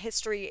doing like a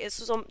history.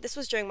 This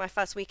was during my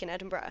first week in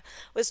Edinburgh.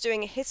 Was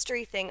doing a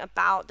history thing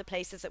about the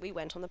places that we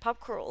went on the pub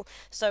crawl.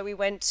 So we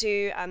went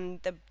to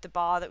the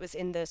bar that was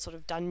in the sort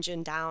of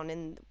dungeon down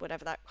in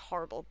whatever that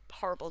horrible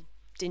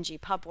dingy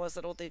pub was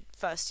that all the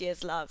first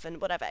years love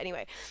and whatever.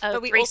 Anyway, Oh,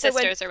 but we Three also went.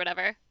 Sisters or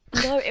whatever.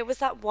 No, it was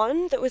that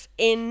one that was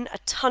in a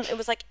tunnel. It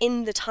was like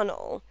in the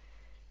tunnel.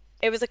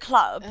 It was a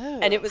club,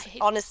 and it was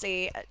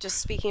honestly just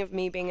speaking of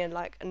me being in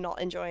like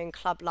not enjoying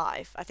club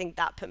life. I think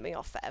that put me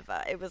off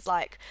forever. It was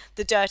like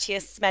the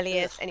dirtiest,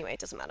 smelliest. Anyway, it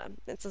doesn't matter.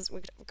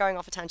 We're going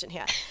off a tangent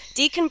here.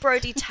 Deacon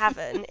Brodie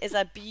Tavern is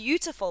a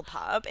beautiful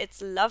pub.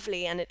 It's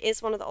lovely, and it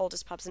is one of the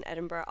oldest pubs in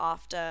Edinburgh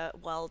after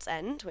World's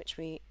End, which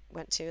we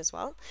went to as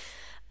well.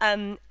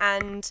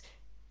 And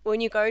when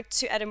you go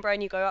to Edinburgh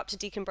and you go up to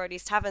Deacon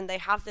Brodie's Tavern, they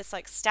have this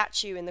like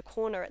statue in the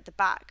corner at the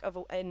back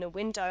in a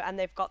window, and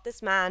they've got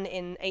this man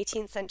in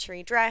 18th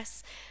century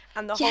dress,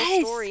 and the whole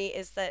Yes. story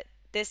is that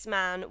this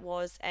man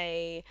was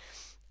a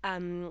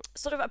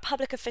sort of a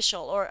public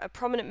official or a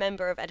prominent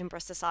member of Edinburgh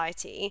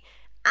society,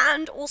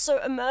 and also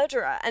a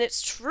murderer, and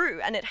it's true,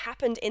 and it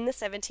happened in the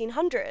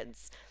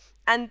 1700s.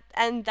 And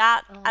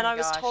that Oh and my I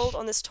was gosh. told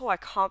on this tour, I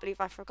can't believe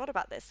I forgot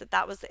about this,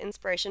 that was the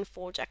inspiration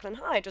for Jekyll and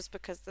Hyde, was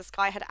because this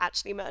guy had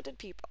actually murdered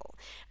people,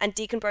 and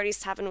Deacon Brodie's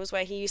Tavern was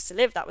where he used to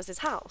live. That was his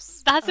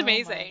house. That's Oh my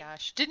amazing.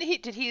 gosh. Did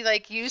he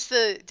like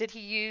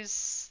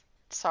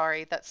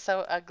sorry, that's so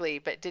ugly,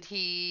 but did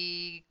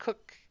he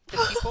cook the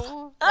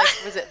people?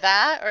 Like, was it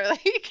that or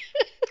like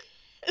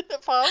in the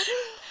pub?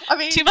 I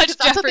mean, Too much 'cause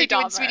that's what Jeffrey they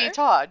do in Sweeney Dahmer.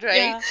 Todd, right?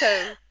 Yeah.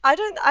 So I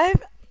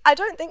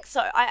don't think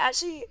so.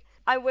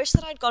 I wish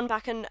that I'd gone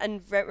back and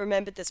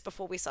remembered this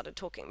before we started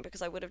talking,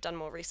 because I would have done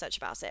more research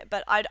about it.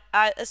 But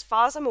as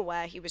far as I'm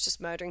aware, he was just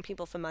murdering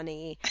people for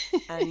money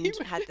and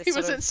had this he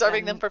sort wasn't of,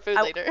 serving them for food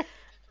later.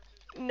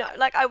 No,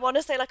 like I want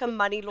to say like a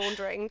money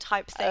laundering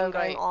type thing Oh,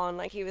 going right. on.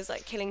 Like he was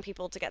like killing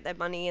people to get their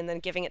money and then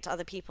giving it to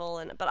other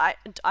people. But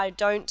I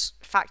don't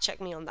fact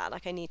check me on that.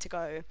 Like I need to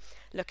go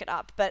look it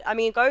up. But I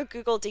mean, go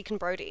Google Deacon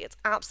Brodie. It's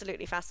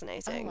absolutely Oh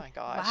fascinating. my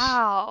gosh.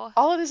 Wow.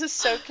 All of this is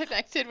so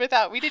connected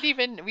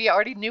we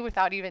already knew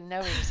without even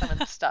knowing some of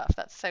the stuff.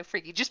 That's so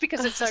freaky. Just because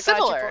I'm it's so so glad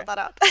you similar. brought that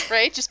up.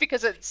 Right? Just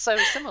because it's so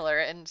similar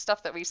and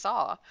stuff that we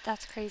saw.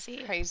 That's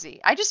crazy.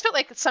 Crazy. I just felt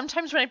like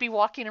sometimes when I'd be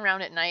walking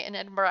around at night in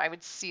Edinburgh, I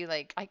would see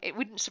like it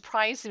wouldn't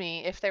surprise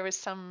me if there was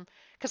some,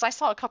 because I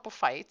saw a couple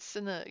fights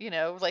in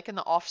the like in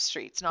the off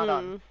streets, not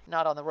on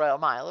the Royal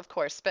Mile, of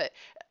course, but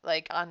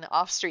like on the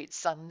off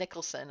streets on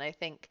Nicholson, I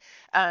think,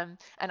 and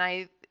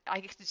I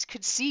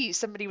could see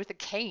somebody with a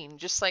cane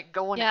just like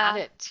going Yeah. at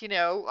it,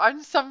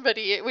 on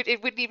somebody. It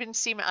wouldn't even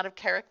seem out of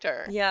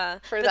character. Yeah,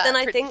 For but that, then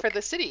I for, think for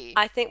the city.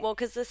 well,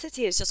 because the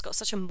city has just got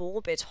such a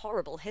morbid,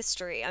 horrible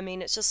history. I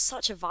mean, it's just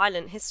such a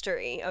violent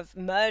history of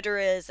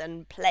murderers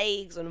and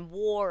plagues and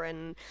war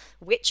and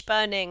witch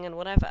burning and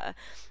whatever.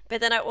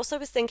 But then I also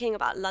was thinking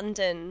about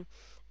London,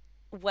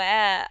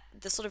 where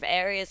the sort of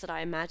areas that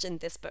I imagined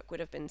this book would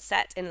have been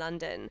set in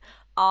London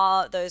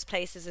are those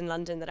places in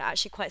London that are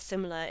actually quite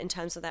similar in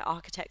terms of their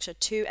architecture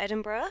to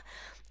Edinburgh,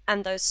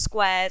 and those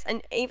squares.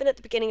 And even at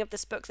the beginning of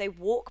this book, they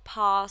walk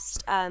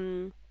past,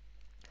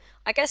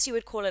 I guess you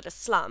would call it a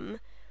slum,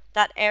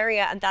 that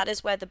area, and that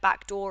is where the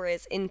back door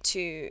is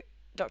into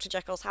Dr.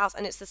 Jekyll's house.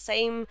 And it's the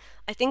same,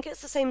 I think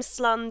it's the same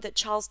slum that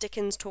Charles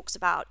Dickens talks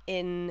about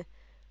in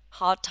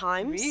Hard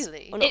Times.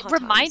 Really? Or not It Hard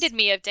Times. reminded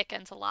me of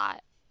Dickens a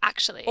lot.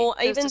 actually. Or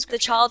Those even The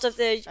Child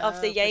descriptions. of the Oh,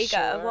 for Jaeger.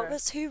 sure.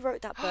 Who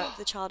wrote that book,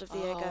 The Child of the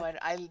Oh, Jaeger?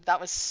 and that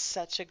was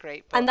such a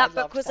great book. And I that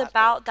book loved was that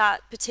about book.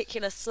 that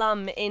particular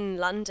slum in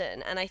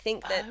London. And I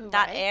think that Oh,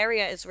 that right.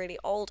 area is really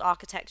old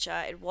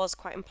architecture. It was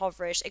quite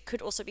impoverished. It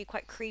could also be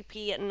quite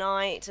creepy at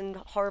night and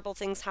horrible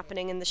things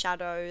happening in the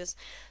shadows.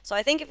 So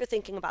I think if you're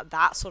thinking about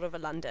that sort of a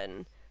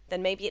London,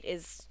 then maybe it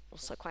is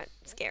also quite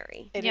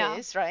scary. It Yeah.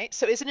 is, right?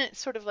 So isn't it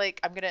sort of like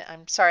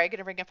I'm sorry, I'm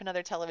gonna bring up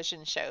another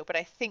television show, but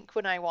I think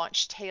when I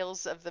watched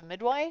Tales of the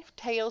Midwife,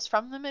 Tales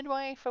from the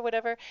Midwife or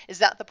whatever, is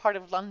that the part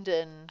of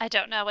London? I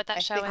don't know what that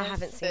I show I think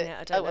haven't is. seen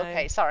that it. I don't oh, know.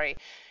 okay, sorry.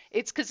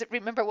 It's because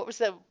remember what was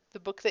the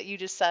book that you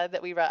just said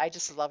that we read? I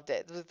just loved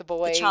it. The The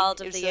boy, Child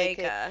it of the was like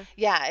Jaeger.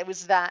 yeah, it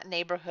was that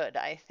neighborhood,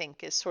 I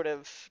think, is sort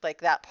of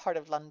like that part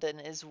of London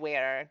is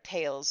where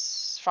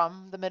Tales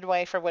from the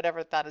Midwife or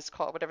whatever that is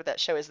called, whatever that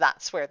show is,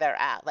 that's where they're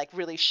at, like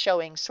really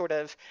showing sort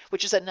of,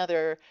 which is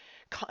another,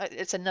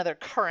 it's another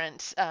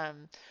current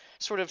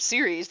sort of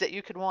series that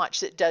you can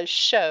watch that does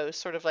show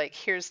sort of like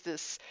here's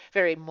this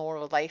very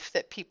moral life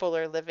that people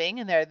are living,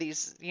 and there are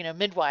these,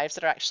 midwives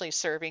that are actually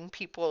serving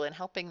people and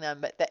helping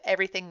them, but that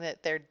everything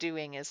that they're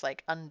doing is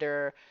like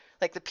under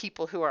like the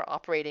people who are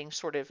operating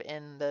sort of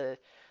in the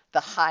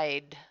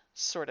Hyde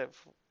sort of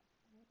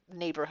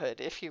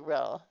neighborhood, if you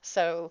will.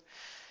 So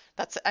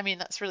I mean,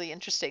 that's really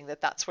interesting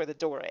that that's where the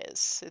door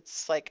is.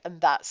 It's like on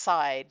that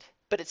side,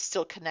 but it's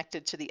still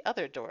connected to the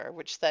other door,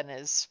 which then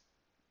is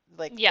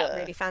like Yeah. the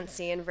Really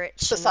fancy and rich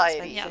and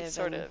society, Yeah. expensive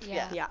sort and of. Yeah.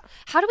 Yeah. yeah.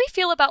 How do we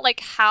feel about like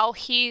how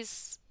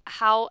Mr.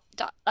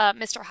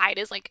 Hyde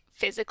is like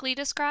physically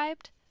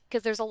described?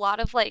 Because there's a lot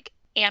of like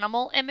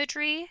animal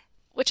imagery,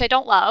 which I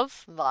don't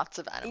love. Lots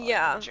of animal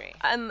Yeah. imagery.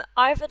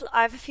 I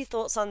have a few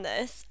thoughts on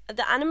this.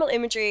 The animal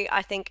imagery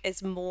I think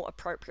is more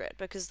appropriate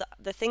because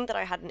the thing that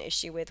I had an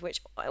issue with, which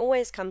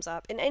always comes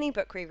up in any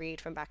book we read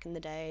from back in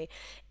the day,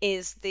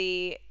 is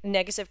the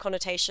negative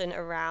connotation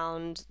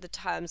around the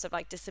terms of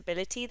like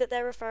disability that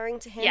they're referring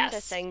to him. They're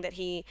Yes. saying that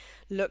he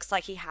looks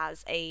like he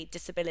has a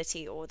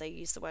disability, or they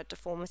use the word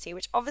deformity,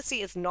 which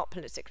obviously is not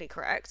politically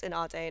correct in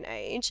our day and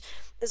age.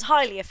 It's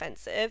highly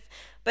offensive,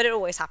 but it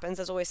always happens.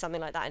 There's always something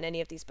like that in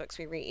any of these books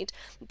we read.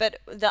 But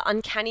the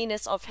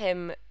uncanniness of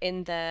him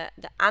in the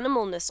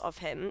animalness of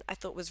him, I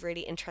thought was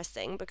really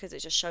interesting because it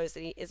just shows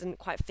that he isn't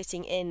quite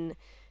fitting in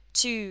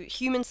to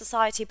human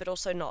society, but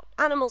also not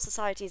animal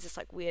society. Is this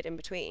like weird in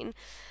between.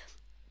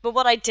 But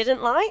what I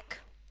didn't like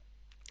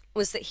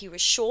was that he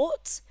was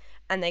short,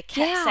 and they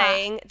kept Yeah.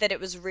 saying that it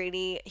was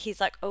really,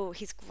 he's like, oh,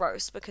 he's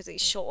gross because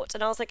he's short.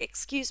 And I was like,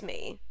 excuse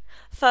me.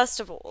 First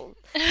of all,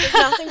 there's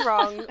nothing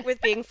wrong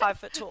with being 5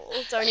 foot tall.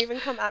 Don't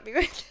even come at me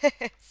with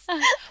this.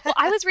 Well,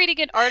 I was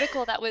reading an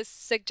article that was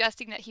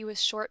suggesting that he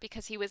was short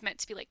because he was meant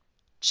to be like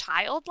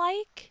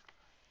childlike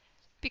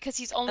because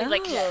he's only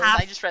like Oh.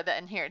 I just read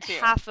that in here too.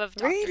 half of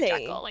Dr. Really?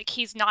 Jekyll. Like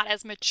he's not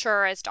as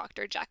mature as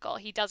Dr. Jekyll.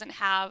 He doesn't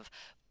have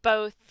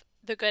both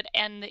the good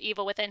and the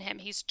evil within him.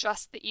 He's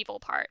just the evil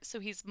part. So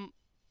he's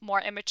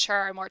more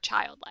immature and more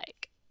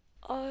childlike.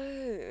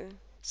 Oh.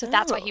 So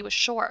that's why he Oh. was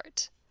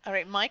short. All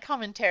right, my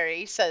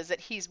commentary says that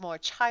he's more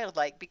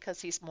childlike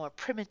because he's more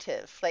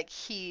primitive. Like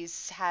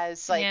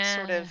has like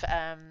sort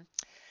Yeah.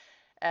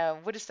 of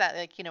what is that,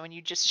 like, when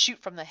you just shoot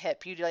from the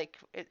hip, you like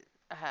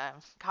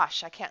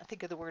gosh, I can't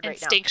think of the word right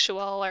now.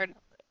 Instinctual or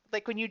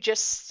Like when you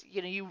just,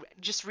 you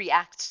just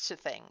react to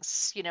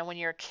things. When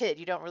you're a kid,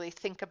 you don't really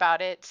think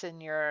about it, and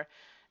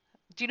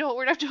do you know what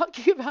word I'm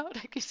talking about?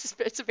 Like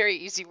it's a very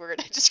easy word.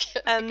 I just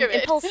can't think of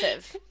it.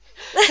 Impulsive.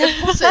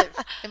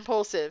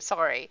 Impulsive,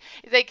 sorry.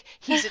 Like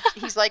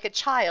he's like a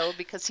child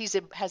because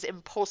has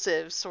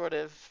impulsive sort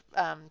of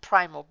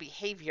primal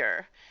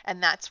behavior,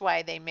 and that's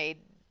why they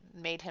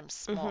made him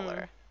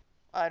smaller.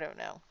 I don't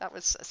know. That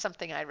was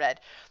something I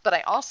read. But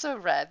I also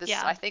read this,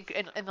 Yeah. I think,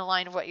 in the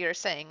line of what you're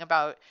saying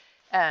about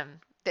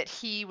that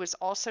he was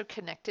also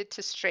connected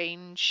to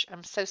strange.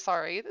 I'm so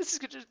sorry.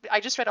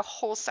 I just read a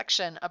whole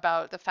section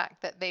about the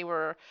fact that they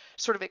were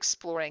sort of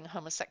exploring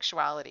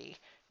homosexuality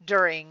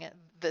during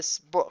this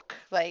book.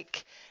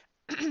 Like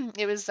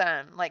it was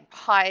like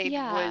Hyde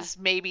Yeah. was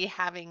maybe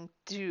having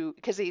to,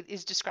 because he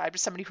is described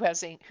as somebody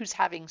who's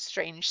having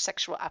strange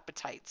sexual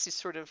appetites. He's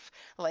sort of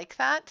like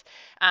that.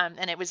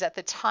 And it was at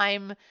the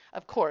time,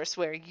 of course,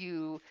 where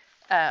you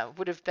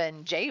would have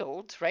been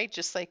jailed, right?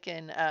 Just like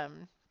in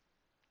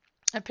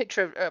a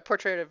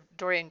portrait of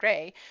Dorian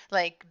Gray,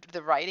 like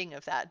the writing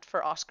of that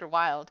for Oscar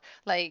Wilde,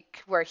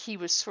 like where he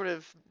was sort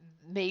of,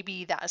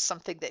 maybe that is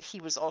something that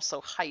he was also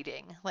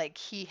hiding. Like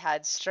he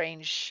had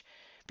strange,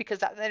 because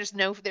there's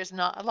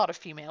not a lot of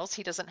females.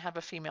 He doesn't have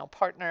a female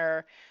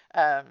partner,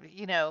 and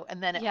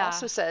then it Yeah.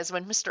 also says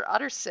when Mr.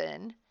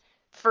 Utterson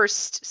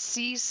first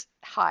sees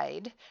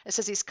Hyde, it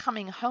says he's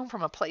coming home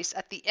from a place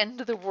at the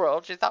end of the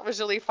world, which I thought was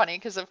really funny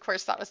because, of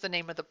course, that was the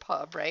name of the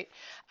pub, right?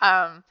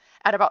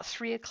 At about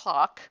 3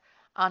 o'clock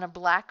on a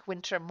black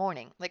winter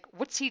morning. Like,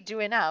 what's he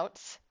doing out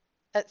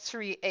at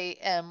 3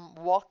 a.m.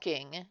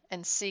 walking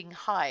and seeing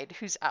Hyde,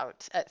 who's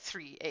out at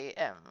 3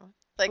 a.m.?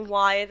 Like,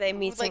 Why are they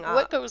meeting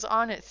what up? goes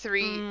on at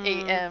 3 a.m.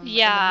 in the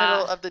Yeah.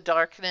 middle of the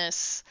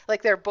darkness?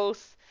 Like, they're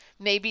both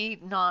maybe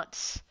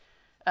not.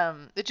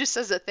 It just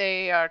says that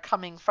they are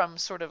coming from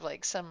sort of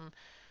like some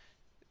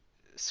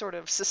sort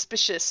of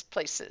suspicious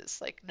places.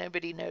 Like,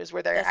 nobody knows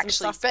where they're There's some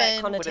actually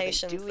suspect been. What are they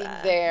connotations doing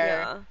there. there?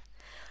 Yeah.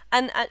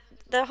 And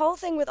the whole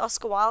thing with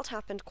Oscar Wilde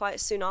happened quite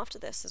soon after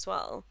this as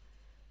well.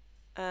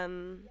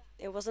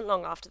 It wasn't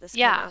long after this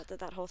came Yeah. out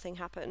that whole thing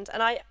happened.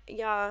 And I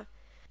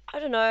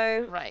don't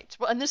know. Right.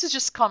 Well, and this is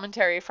just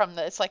commentary from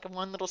it's like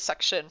one little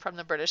section from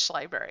the British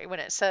Library when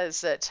it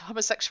says that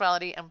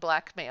homosexuality and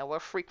blackmail were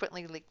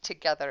frequently linked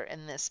together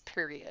in this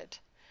period,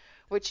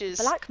 which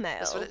is Blackmail?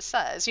 That's what it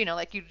says. You know,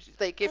 like if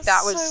That's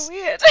that was so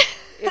weird.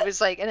 it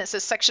was like, and it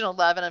says Section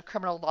 11 of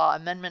Criminal Law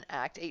Amendment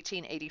Act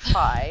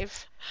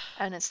 1885,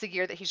 and it's the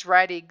year that he's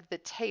writing the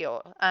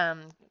tale.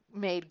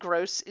 Made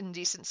gross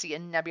indecency a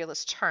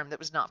nebulous term that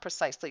was not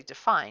precisely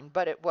defined,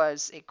 but it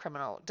was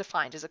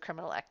defined as a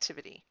criminal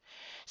activity.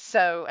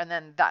 So, and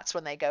then that's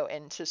when they go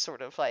into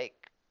sort of like,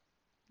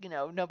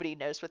 nobody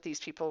knows what these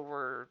people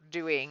were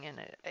doing. And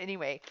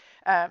anyway,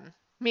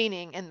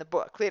 meaning in the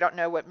book, they don't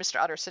know what Mr.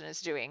 Utterson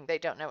is doing. They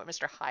don't know what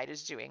Mr. Hyde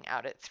is doing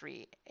out at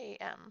 3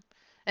 a.m.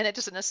 And it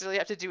doesn't necessarily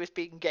have to do with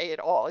being gay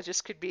at all. It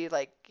just could be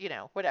like,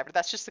 whatever.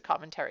 That's just the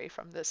commentary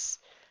from this.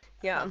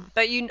 Yeah,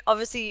 but you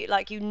obviously,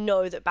 like,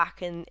 that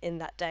back in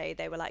that day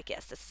they were like,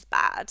 yes, this is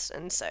bad,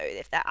 and so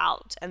if they're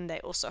out and they're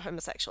also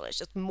homosexual, it's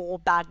just more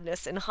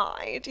badness in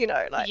Hyde,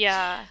 like.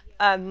 Yeah.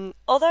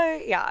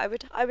 Although, yeah, I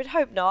would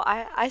hope not.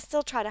 I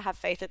still try to have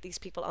faith that these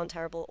people aren't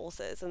terrible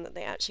authors and that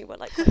they actually were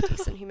like quite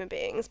decent human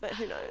beings, but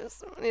who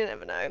knows? You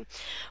never know.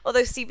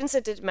 Although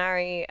Stevenson did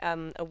marry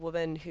a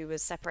woman who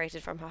was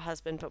separated from her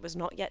husband but was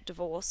not yet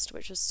divorced,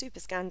 which was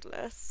super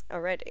scandalous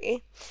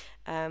already.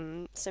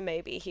 So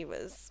maybe he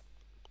was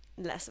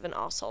less of an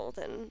asshole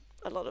than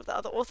a lot of the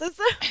other authors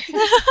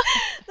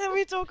that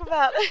we talk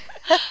about.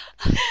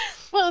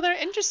 Well, they're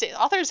interesting.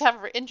 Authors have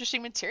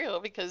interesting material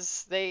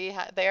because they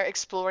are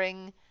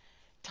exploring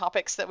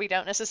topics that we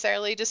don't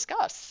necessarily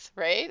discuss,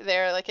 right?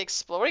 They're like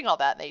exploring all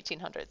that in the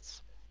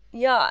 1800s.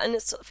 Yeah, and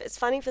it's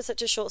funny for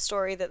such a short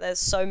story that there's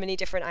so many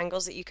different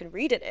angles that you can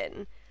read it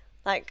in,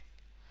 like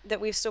that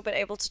we've still been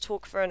able to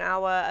talk for an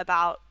hour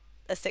about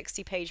a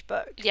 60-page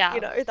book.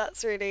 Yeah.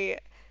 That's really.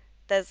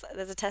 There's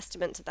a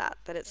testament to that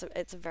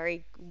it's a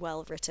very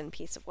well written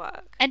piece of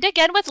work. And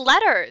again with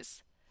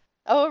letters.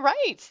 Oh,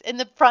 right. In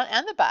the front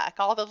and the back,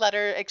 all the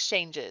letter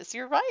exchanges.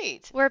 You're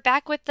right. We're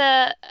back with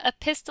the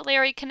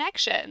epistolary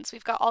connections.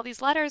 We've got all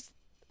these letters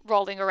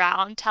rolling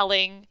around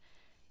telling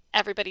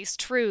everybody's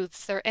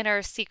truths, their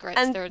inner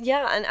secrets. And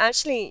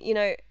actually,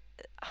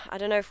 I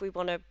don't know if we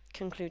want to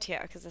conclude here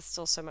because there's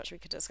still so much we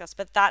could discuss,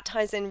 but that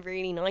ties in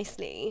really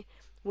nicely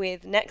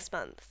with next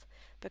month.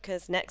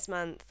 Because next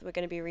month we're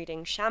going to be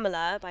reading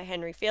Shamala by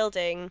Henry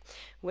Fielding,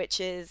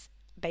 which is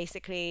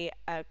basically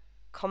a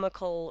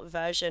comical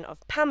version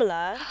of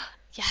Pamela.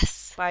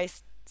 Yes. By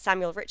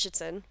Samuel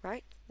Richardson,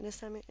 right? It is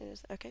Samuel. It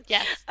is okay.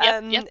 Yes.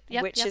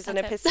 Which is an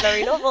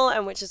epistolary novel,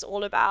 and which is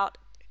all about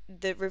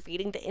the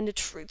revealing the inner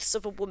truths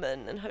of a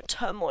woman and her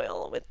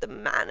turmoil with the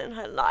man in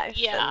her life.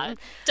 Yeah. And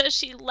does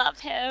she love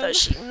him? does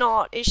she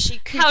not? Is she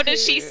cuckoo? How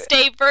does she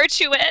stay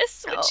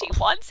virtuous when she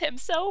wants him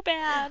so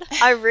bad?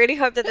 I really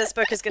hope that this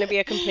book is going to be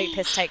a complete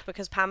piss take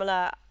because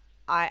Pamela,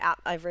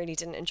 I really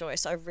didn't enjoy.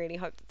 So I really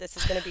hope that this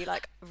is going to be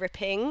like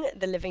ripping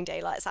the living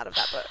daylights out of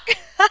that book.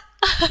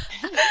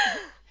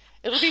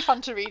 It'll be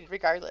fun to read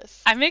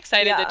regardless. I'm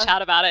excited to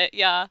chat about it.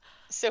 Yeah.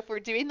 So if we're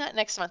doing that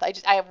next month,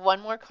 I have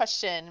one more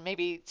question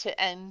maybe to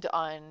end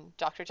on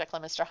Dr. Jekyll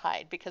and Mr.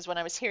 Hyde, because when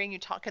I was hearing you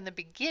talk in the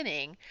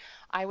beginning,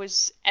 I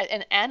was,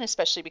 and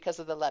especially because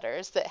of the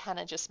letters that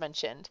Hannah just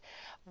mentioned,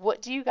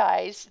 what do you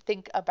guys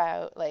think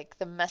about like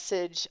the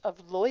message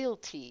of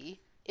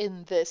loyalty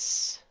in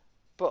this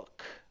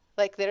book?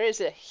 Like there is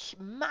a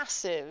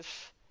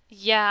massive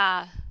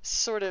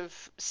sort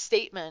of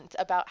statement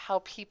about how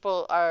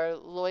people are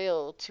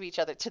loyal to each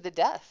other to the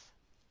death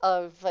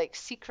of like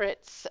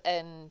secrets,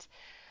 and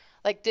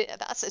like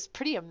it's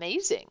pretty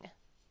amazing.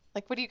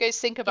 Like what do you guys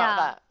think about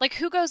that? Like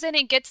who goes in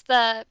and gets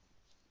the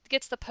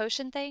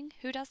potion thing?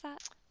 Who does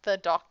that? The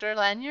Dr.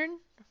 Lanyon?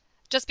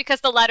 Just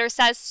because the letter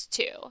says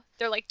to.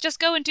 They're like,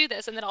 just go and do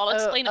this and then I'll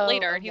explain it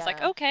later. And he's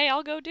like, okay,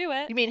 I'll go do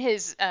it. You mean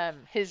his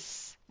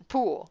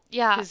pool?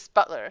 Yeah. His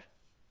butler.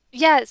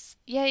 Yes.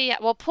 Yeah.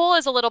 Well, Poole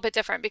is a little bit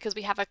different because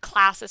we have a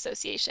class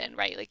association,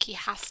 right? Like he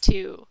has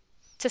to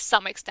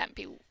some extent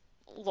be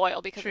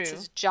loyal because it's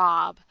his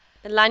job.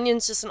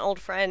 Lanyon's just an old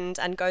friend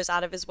and goes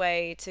out of his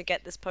way to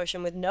get this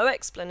potion with no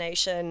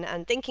explanation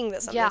and thinking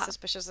that something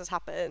suspicious has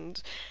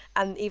happened,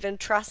 and even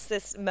trusts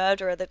this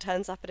murderer that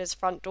turns up at his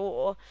front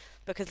door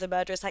because the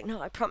murderer's like,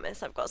 no, I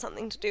promise I've got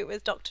something to do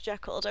with Dr.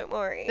 Jekyll, don't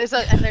worry. There's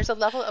a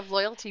level of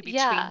loyalty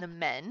between the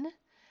men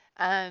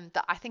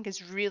that I think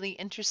is really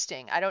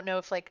interesting. I don't know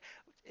if like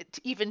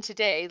even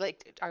today,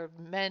 like, are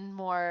men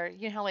more,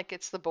 you know, how like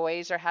it's the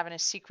boys are having a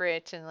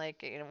secret and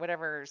like, you know,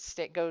 whatever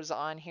state goes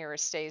on here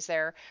stays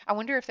there. I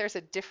wonder if there's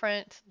a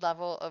different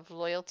level of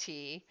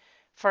loyalty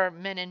for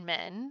men and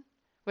men,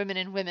 women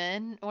and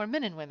women, or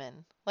men and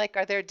women. Like,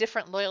 are there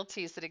different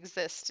loyalties that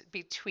exist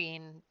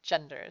between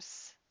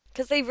genders?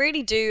 Because they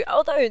really do,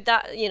 although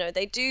that,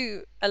 they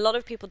do, a lot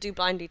of people do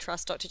blindly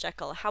trust Dr.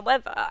 Jekyll.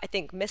 However, I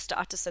think Mr.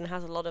 Utterson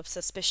has a lot of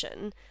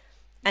suspicion,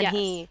 and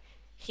Yes.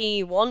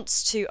 he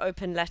wants to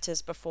open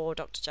letters before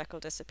Dr. Jekyll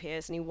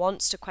disappears, and he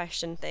wants to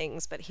question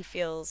things, but he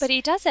feels But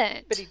he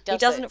doesn't. But he he doesn't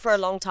doesn't. for a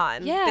long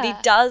time. But Yeah.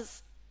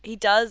 he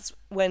does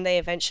when they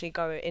eventually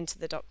go into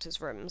the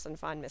doctor's rooms and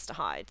find Mr.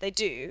 Hyde. They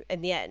do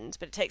in the end,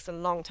 but it takes a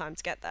long time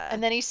to get there.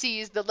 And then he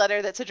sees the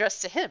letter that's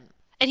addressed to him,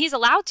 And he's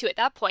allowed to at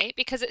that point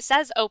because it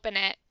says open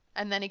it.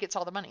 and then he gets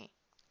all the money.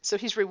 So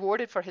he's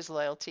rewarded for his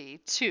loyalty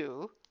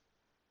to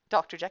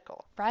Dr.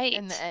 Jekyll Right.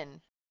 in the end.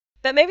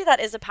 But maybe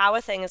that is a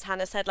power thing, as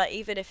Hannah said. Like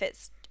even if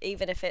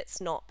it's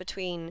not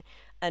between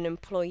an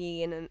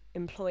employee and an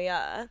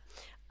employer,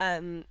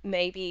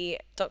 maybe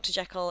Dr.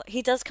 Jekyll,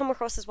 he does come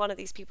across as one of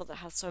these people that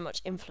has so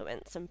much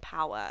influence and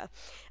power,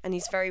 and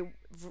he's very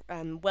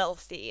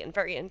wealthy and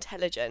very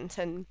intelligent,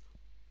 and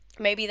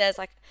maybe there's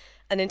like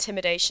an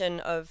intimidation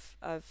of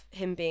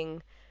him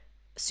being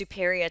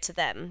superior to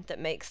them that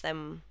makes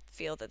them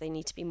feel that they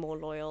need to be more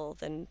loyal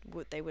than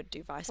they would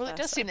do vice Well, versa. it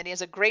does seem that he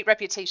has a great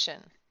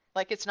reputation.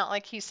 Like, it's not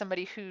like he's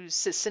somebody who's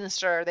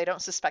sinister, or they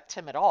don't suspect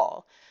him at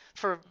all.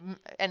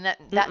 And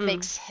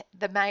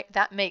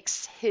that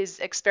makes his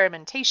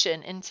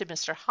experimentation into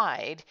Mr.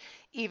 Hyde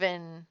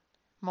even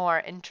more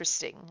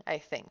interesting, I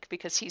think,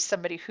 because he's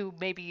somebody who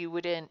maybe you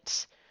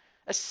wouldn't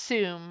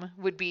assume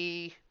would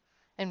be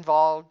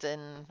involved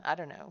in, I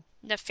don't know.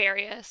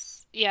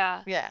 Nefarious.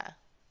 Yeah. Yeah.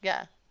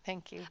 Yeah.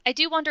 Thank you. I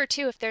do wonder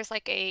too if there's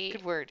like a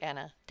Good word,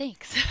 Anna.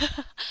 thanks.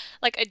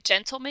 Like a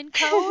gentleman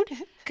code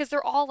because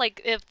they're all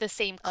like of the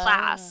same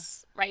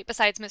class, right?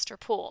 Besides Mr.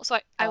 Poole. So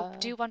I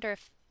do wonder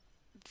if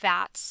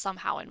that's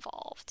somehow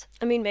involved.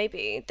 I mean,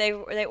 maybe they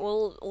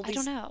all I these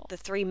don't know. the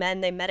three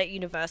men, they met at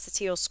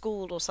university or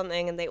school or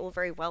something, and they all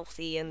very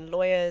wealthy and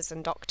lawyers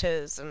and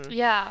doctors, and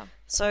Yeah.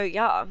 so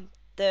yeah.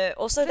 The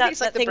also Maybe that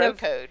it's like that the thing bro of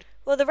code.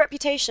 well, the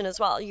reputation as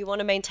well. You want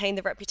to maintain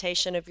the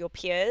reputation of your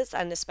peers,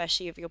 and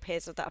especially of your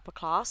peers of the upper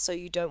class. So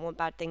you don't want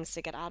bad things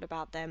to get out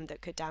about them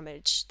that could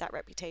damage that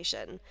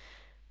reputation.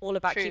 All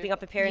about True. keeping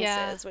up appearances,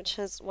 Yeah. which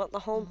is what the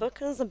whole book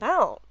is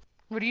about.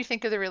 What do you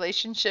think of the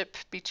relationship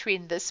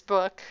between this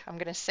book, I'm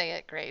going to say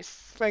it, Grace,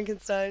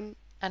 Frankenstein.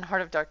 and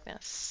Heart of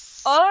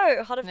Darkness?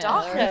 Oh, Heart of No.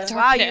 Darkness. Heart of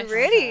Wow, you Darkness.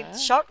 really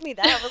shocked me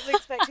there. I wasn't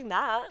expecting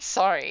that.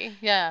 Sorry.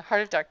 Yeah,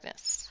 Heart of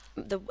Darkness.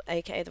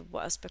 AKA the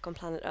worst book on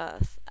planet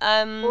Earth.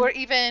 Or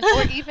even,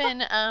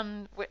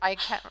 I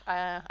can't,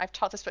 I've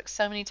taught this book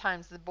so many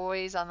times, The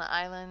Boys on the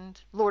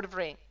Island, Lord of the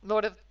Flies.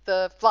 Lord of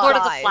the Lord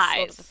of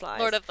Flies. the Flies.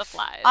 Lord of the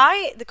Flies.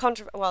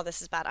 Well,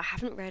 this is bad. I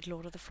haven't read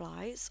Lord of the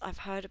Flies. I've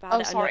heard about Oh, it.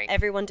 I know sorry.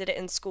 everyone did it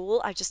in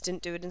school. I just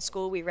didn't do it in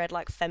school. We read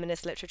like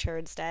feminist literature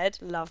instead.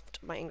 Loved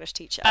my English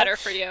teacher. Better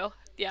for you.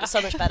 Yeah.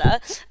 So much better.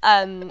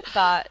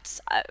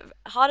 But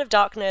Heart of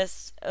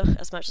Darkness,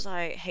 as much as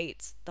I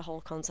hate the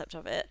whole concept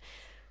of it,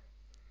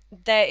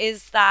 there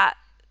is that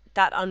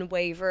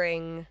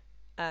unwavering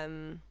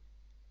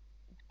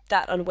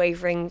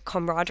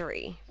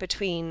camaraderie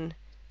between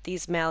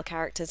these male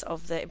characters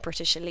of the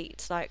British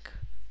elite. Like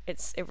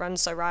it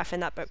runs so rife in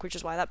that book, which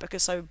is why that book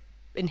is so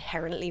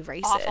inherently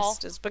racist. Awful.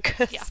 Is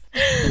because Yeah.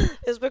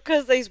 is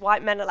because these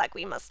white men are like,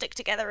 we must stick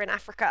together in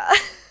Africa.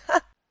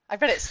 I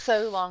read it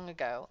so long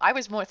ago. I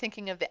was more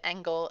thinking of the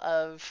angle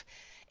of,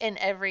 in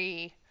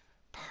every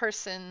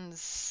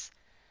person's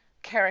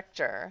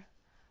character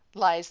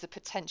lies the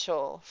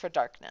potential for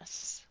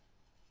darkness.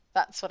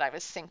 That's what I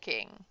was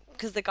thinking.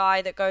 Because the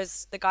guy that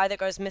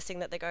goes missing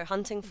that they go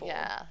hunting for.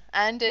 Yeah,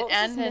 and What was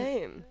his and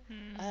name?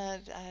 I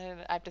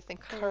have to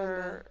think.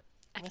 remember.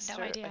 I have Mr.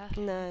 no idea.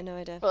 No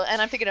idea. Well,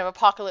 and I'm thinking of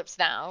Apocalypse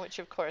Now, which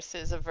of course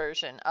is a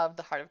version of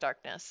The Heart of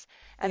Darkness,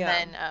 and Yeah.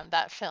 then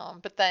that film.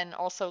 But then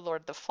also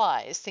Lord of the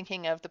Flies,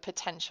 thinking of the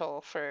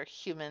potential for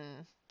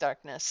human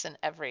darkness in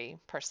every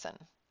person.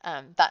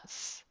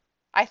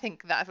 I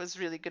think that was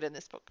really good in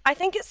this book. I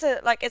think it's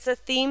a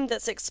theme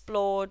that's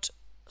explored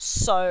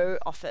so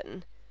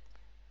often.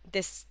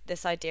 This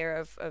idea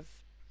of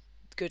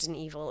good and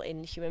evil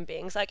in human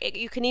beings. Like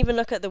you can even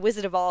look at the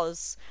Wizard of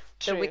Oz,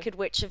 the True. Wicked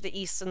Witch of the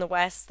East and the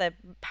West. They're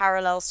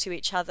parallels to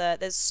each other.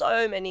 There's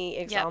so many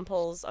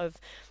examples of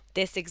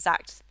this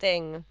exact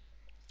thing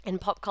in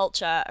pop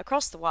culture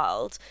across the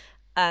world.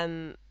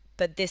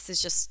 But this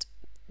is just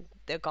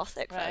the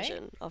gothic Right.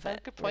 version of Oh,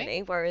 it, good point.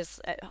 really. Whereas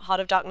Heart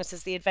of Darkness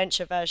is the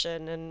adventure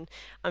version, and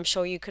I'm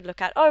sure you could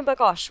look at, oh my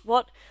gosh,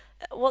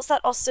 what's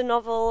that Austen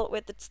novel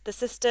with the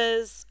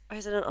sisters? Or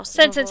is it an Austen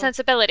Sense and novel?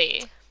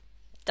 Sensibility.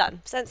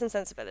 Done. Sense and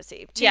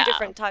Sensibility. Two Yeah.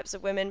 different types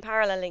of women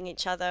paralleling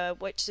each other.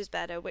 Which is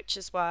better? Which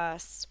is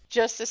worse?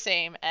 Just the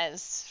same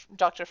as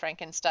Dr.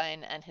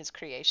 Frankenstein and his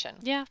creation.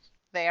 Yeah.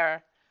 They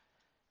are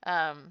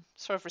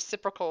sort of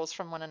reciprocals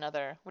from one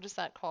another. What is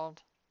that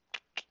called?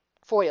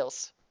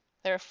 Foils.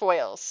 They're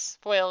foils,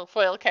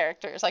 foil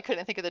characters. I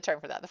couldn't think of the term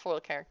for that. The foil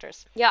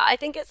characters. Yeah, I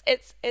think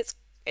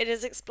it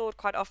is explored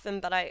quite often,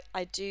 but I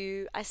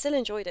still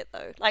enjoyed it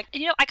though. Like,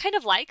 And, you know, I kind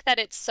of like that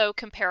it's so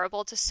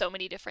comparable to so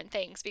many different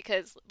things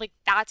because, like,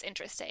 that's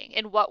interesting.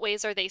 In what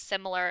ways are they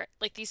similar?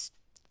 Like these,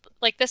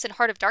 like this in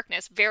Heart of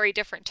Darkness, very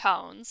different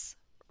tones,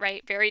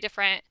 right? Very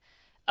different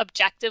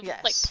objective,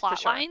 Yes, like, for plot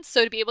sure. lines.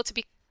 So to be able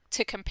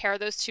to compare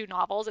those two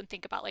novels and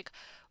think about, like,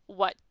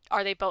 what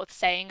are they both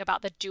saying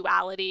about the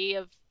duality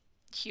of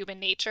human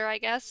nature, I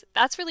guess,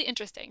 that's really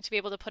interesting to be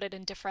able to put it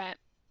in different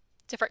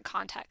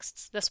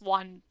contexts, this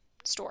one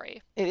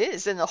story. It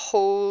is, and the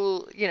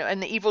whole,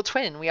 and the evil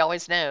twin. We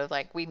always know,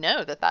 like we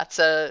know that that's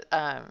a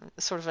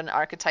sort of an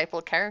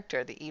archetypal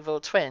character, the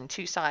evil twin,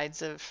 two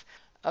sides of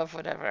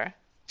whatever,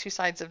 two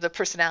sides of the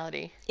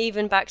personality.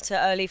 even back to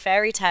early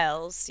fairy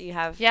tales, you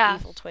have Yeah.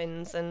 evil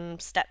twins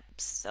and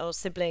steps or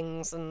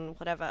siblings and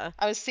whatever.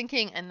 I was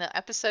thinking in the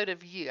episode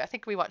of You, I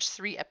think we watched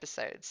 3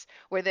 episodes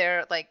where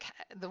they're like,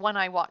 the one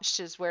I watched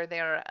is where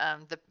they're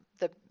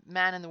the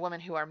man and the woman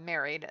who are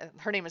married.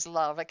 Her name is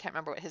Love. I can't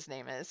remember what his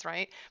name is,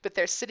 right? But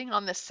they're sitting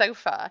on the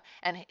sofa,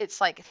 and it's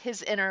like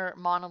his inner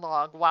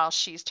monologue while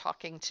she's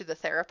talking to the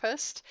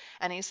therapist,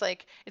 and he's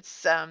like,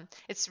 it's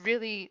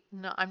really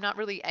no, I'm not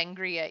really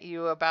angry at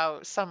you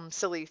about some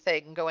silly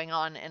thing going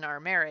on in our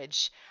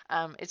marriage.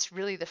 It's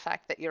really the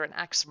fact that you're an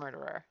axe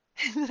murderer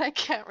that I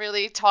can't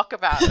really talk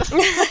about.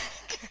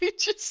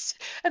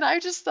 And I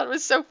just thought it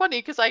was so funny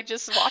because I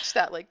just watched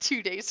that like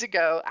 2 days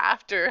ago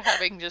after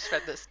having just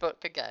read this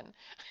book again.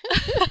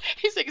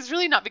 He's like, it's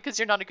really not because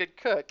you're not a good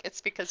cook,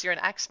 it's because you're an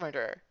axe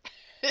murderer.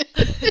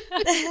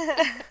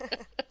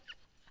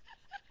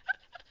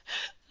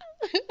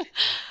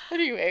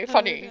 Anyway,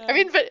 funny. no. I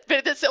mean, but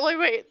that's the only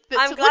way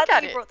I'm to glad look that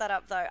at you it. brought that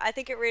up though. I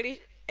think it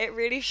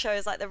really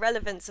shows like the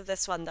relevance of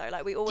this one though.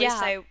 Like we always Yeah.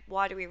 say,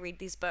 why do we read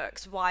these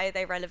books? Why are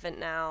they relevant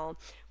now?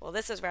 Well,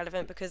 this is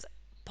relevant because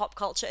pop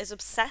culture is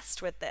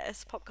obsessed with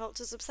this. Pop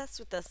culture is obsessed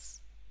with this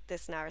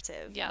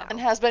narrative. Yeah. now, And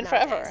has been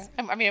forever. nowadays.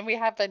 I mean, we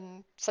have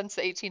been since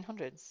the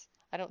 1800s.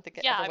 I don't think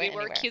it Yeah, ever I went mean,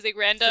 we're anywhere. accusing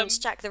random, Since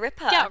Jack the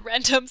Ripper. yeah,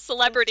 random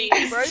celebrities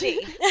Stephen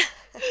Brody.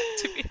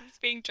 to be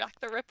being Jack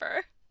the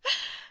Ripper.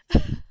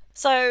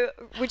 So,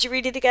 would you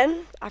read it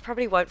again? I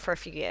probably won't for a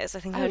few years. I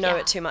think I Oh, know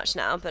yeah. it too much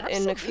now, but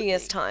in a few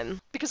years' Absolutely.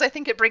 time. Because I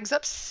think it brings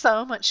up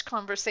so much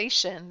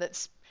conversation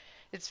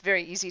it's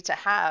very easy to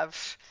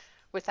have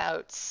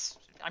without,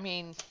 I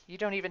mean, you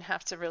don't even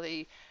have to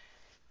really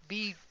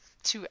be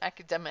too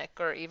academic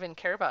or even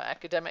care about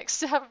academics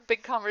to have a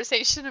big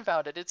conversation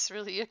about it. It's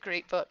really a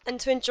great book. And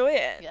to enjoy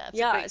it. Yeah, it's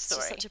a great it's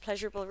just story. such a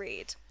pleasurable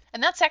read.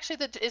 And that's actually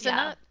isn't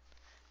Yeah. that,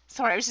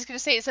 sorry, I was just going to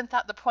say, isn't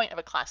that the point of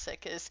a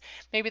classic, is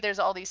maybe there's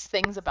all these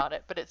things about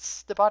it, but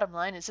it's, the bottom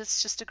line is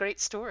it's just a great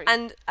story.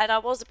 And I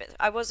was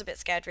a bit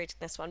scared reading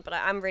this one, but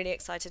I'm really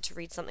excited to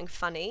read something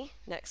funny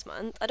next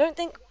month. I don't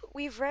think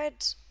we've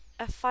read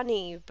a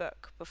funny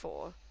book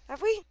before,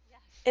 have we?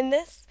 In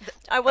this,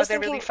 I Are was they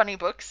thinking. really funny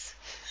books?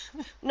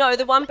 No,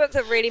 the one book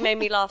that really made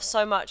me laugh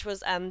so much was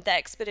The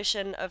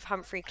Expedition of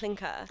Humphrey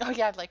Clinker, Oh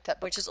yeah, I'd like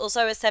that book. which is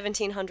also a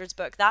 1700s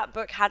book. That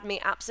book had me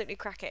absolutely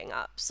cracking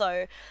up.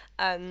 So,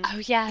 Oh,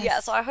 yes. yeah,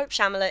 so I hope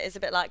Shyamala is a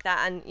bit like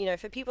that. And,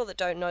 for people that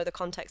don't know the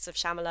context of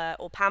Shyamala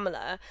or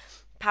Pamela,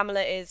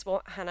 Pamela is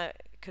what Hannah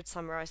could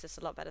summarize this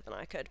a lot better than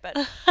I could, but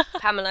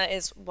Pamela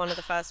is one of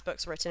the first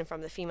books written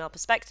from the female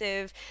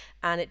perspective,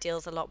 and it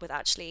deals a lot with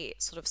actually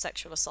sort of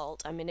sexual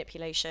assault and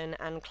manipulation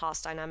and class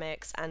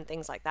dynamics and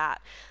things like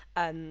that.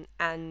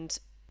 And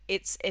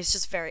it's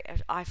just very,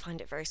 I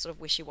find it very sort of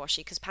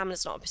wishy-washy because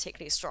Pamela's not a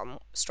particularly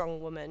strong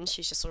woman.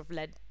 She's just sort of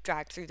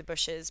dragged through the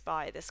bushes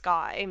by this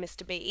guy,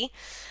 Mr. B.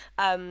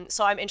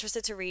 So I'm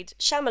interested to read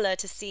Shyamala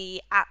to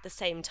see at the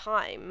same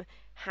time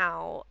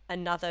how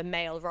another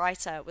male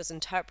writer was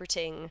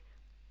interpreting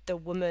the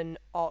woman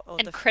or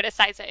And the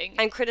criticizing.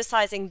 and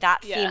criticizing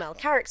that Yeah. female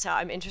character.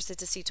 I'm interested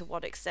to see to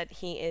what extent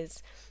he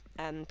is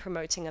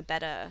promoting a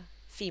better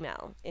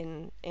female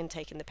in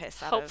taking the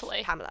piss out Hopefully.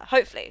 of Pamela.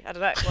 Hopefully. I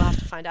don't know. We'll have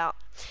to find out.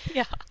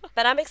 Yeah.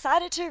 But I'm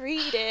excited to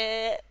read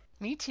it.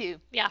 Me too.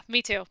 Yeah,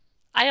 me too.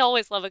 I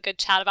always love a good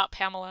chat about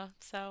Pamela,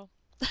 so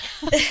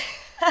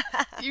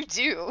You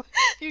do.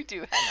 You do,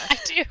 Hannah. I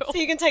do. So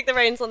you can take the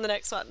reins on the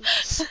next one.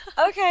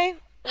 Okay.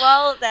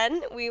 Well,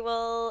 then we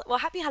will. Well,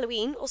 happy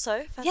Halloween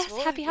also. First Yes, of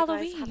all. happy Hope you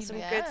guys Halloween. Have some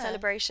Yeah. good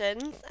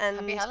celebrations and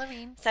Happy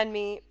Halloween. send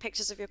me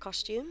pictures of your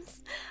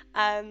costumes.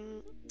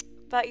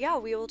 But yeah,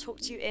 we will talk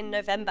to you in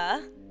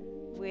November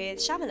with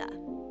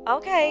Shyamala.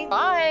 Okay.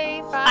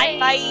 Bye. Bye.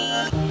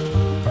 Bye.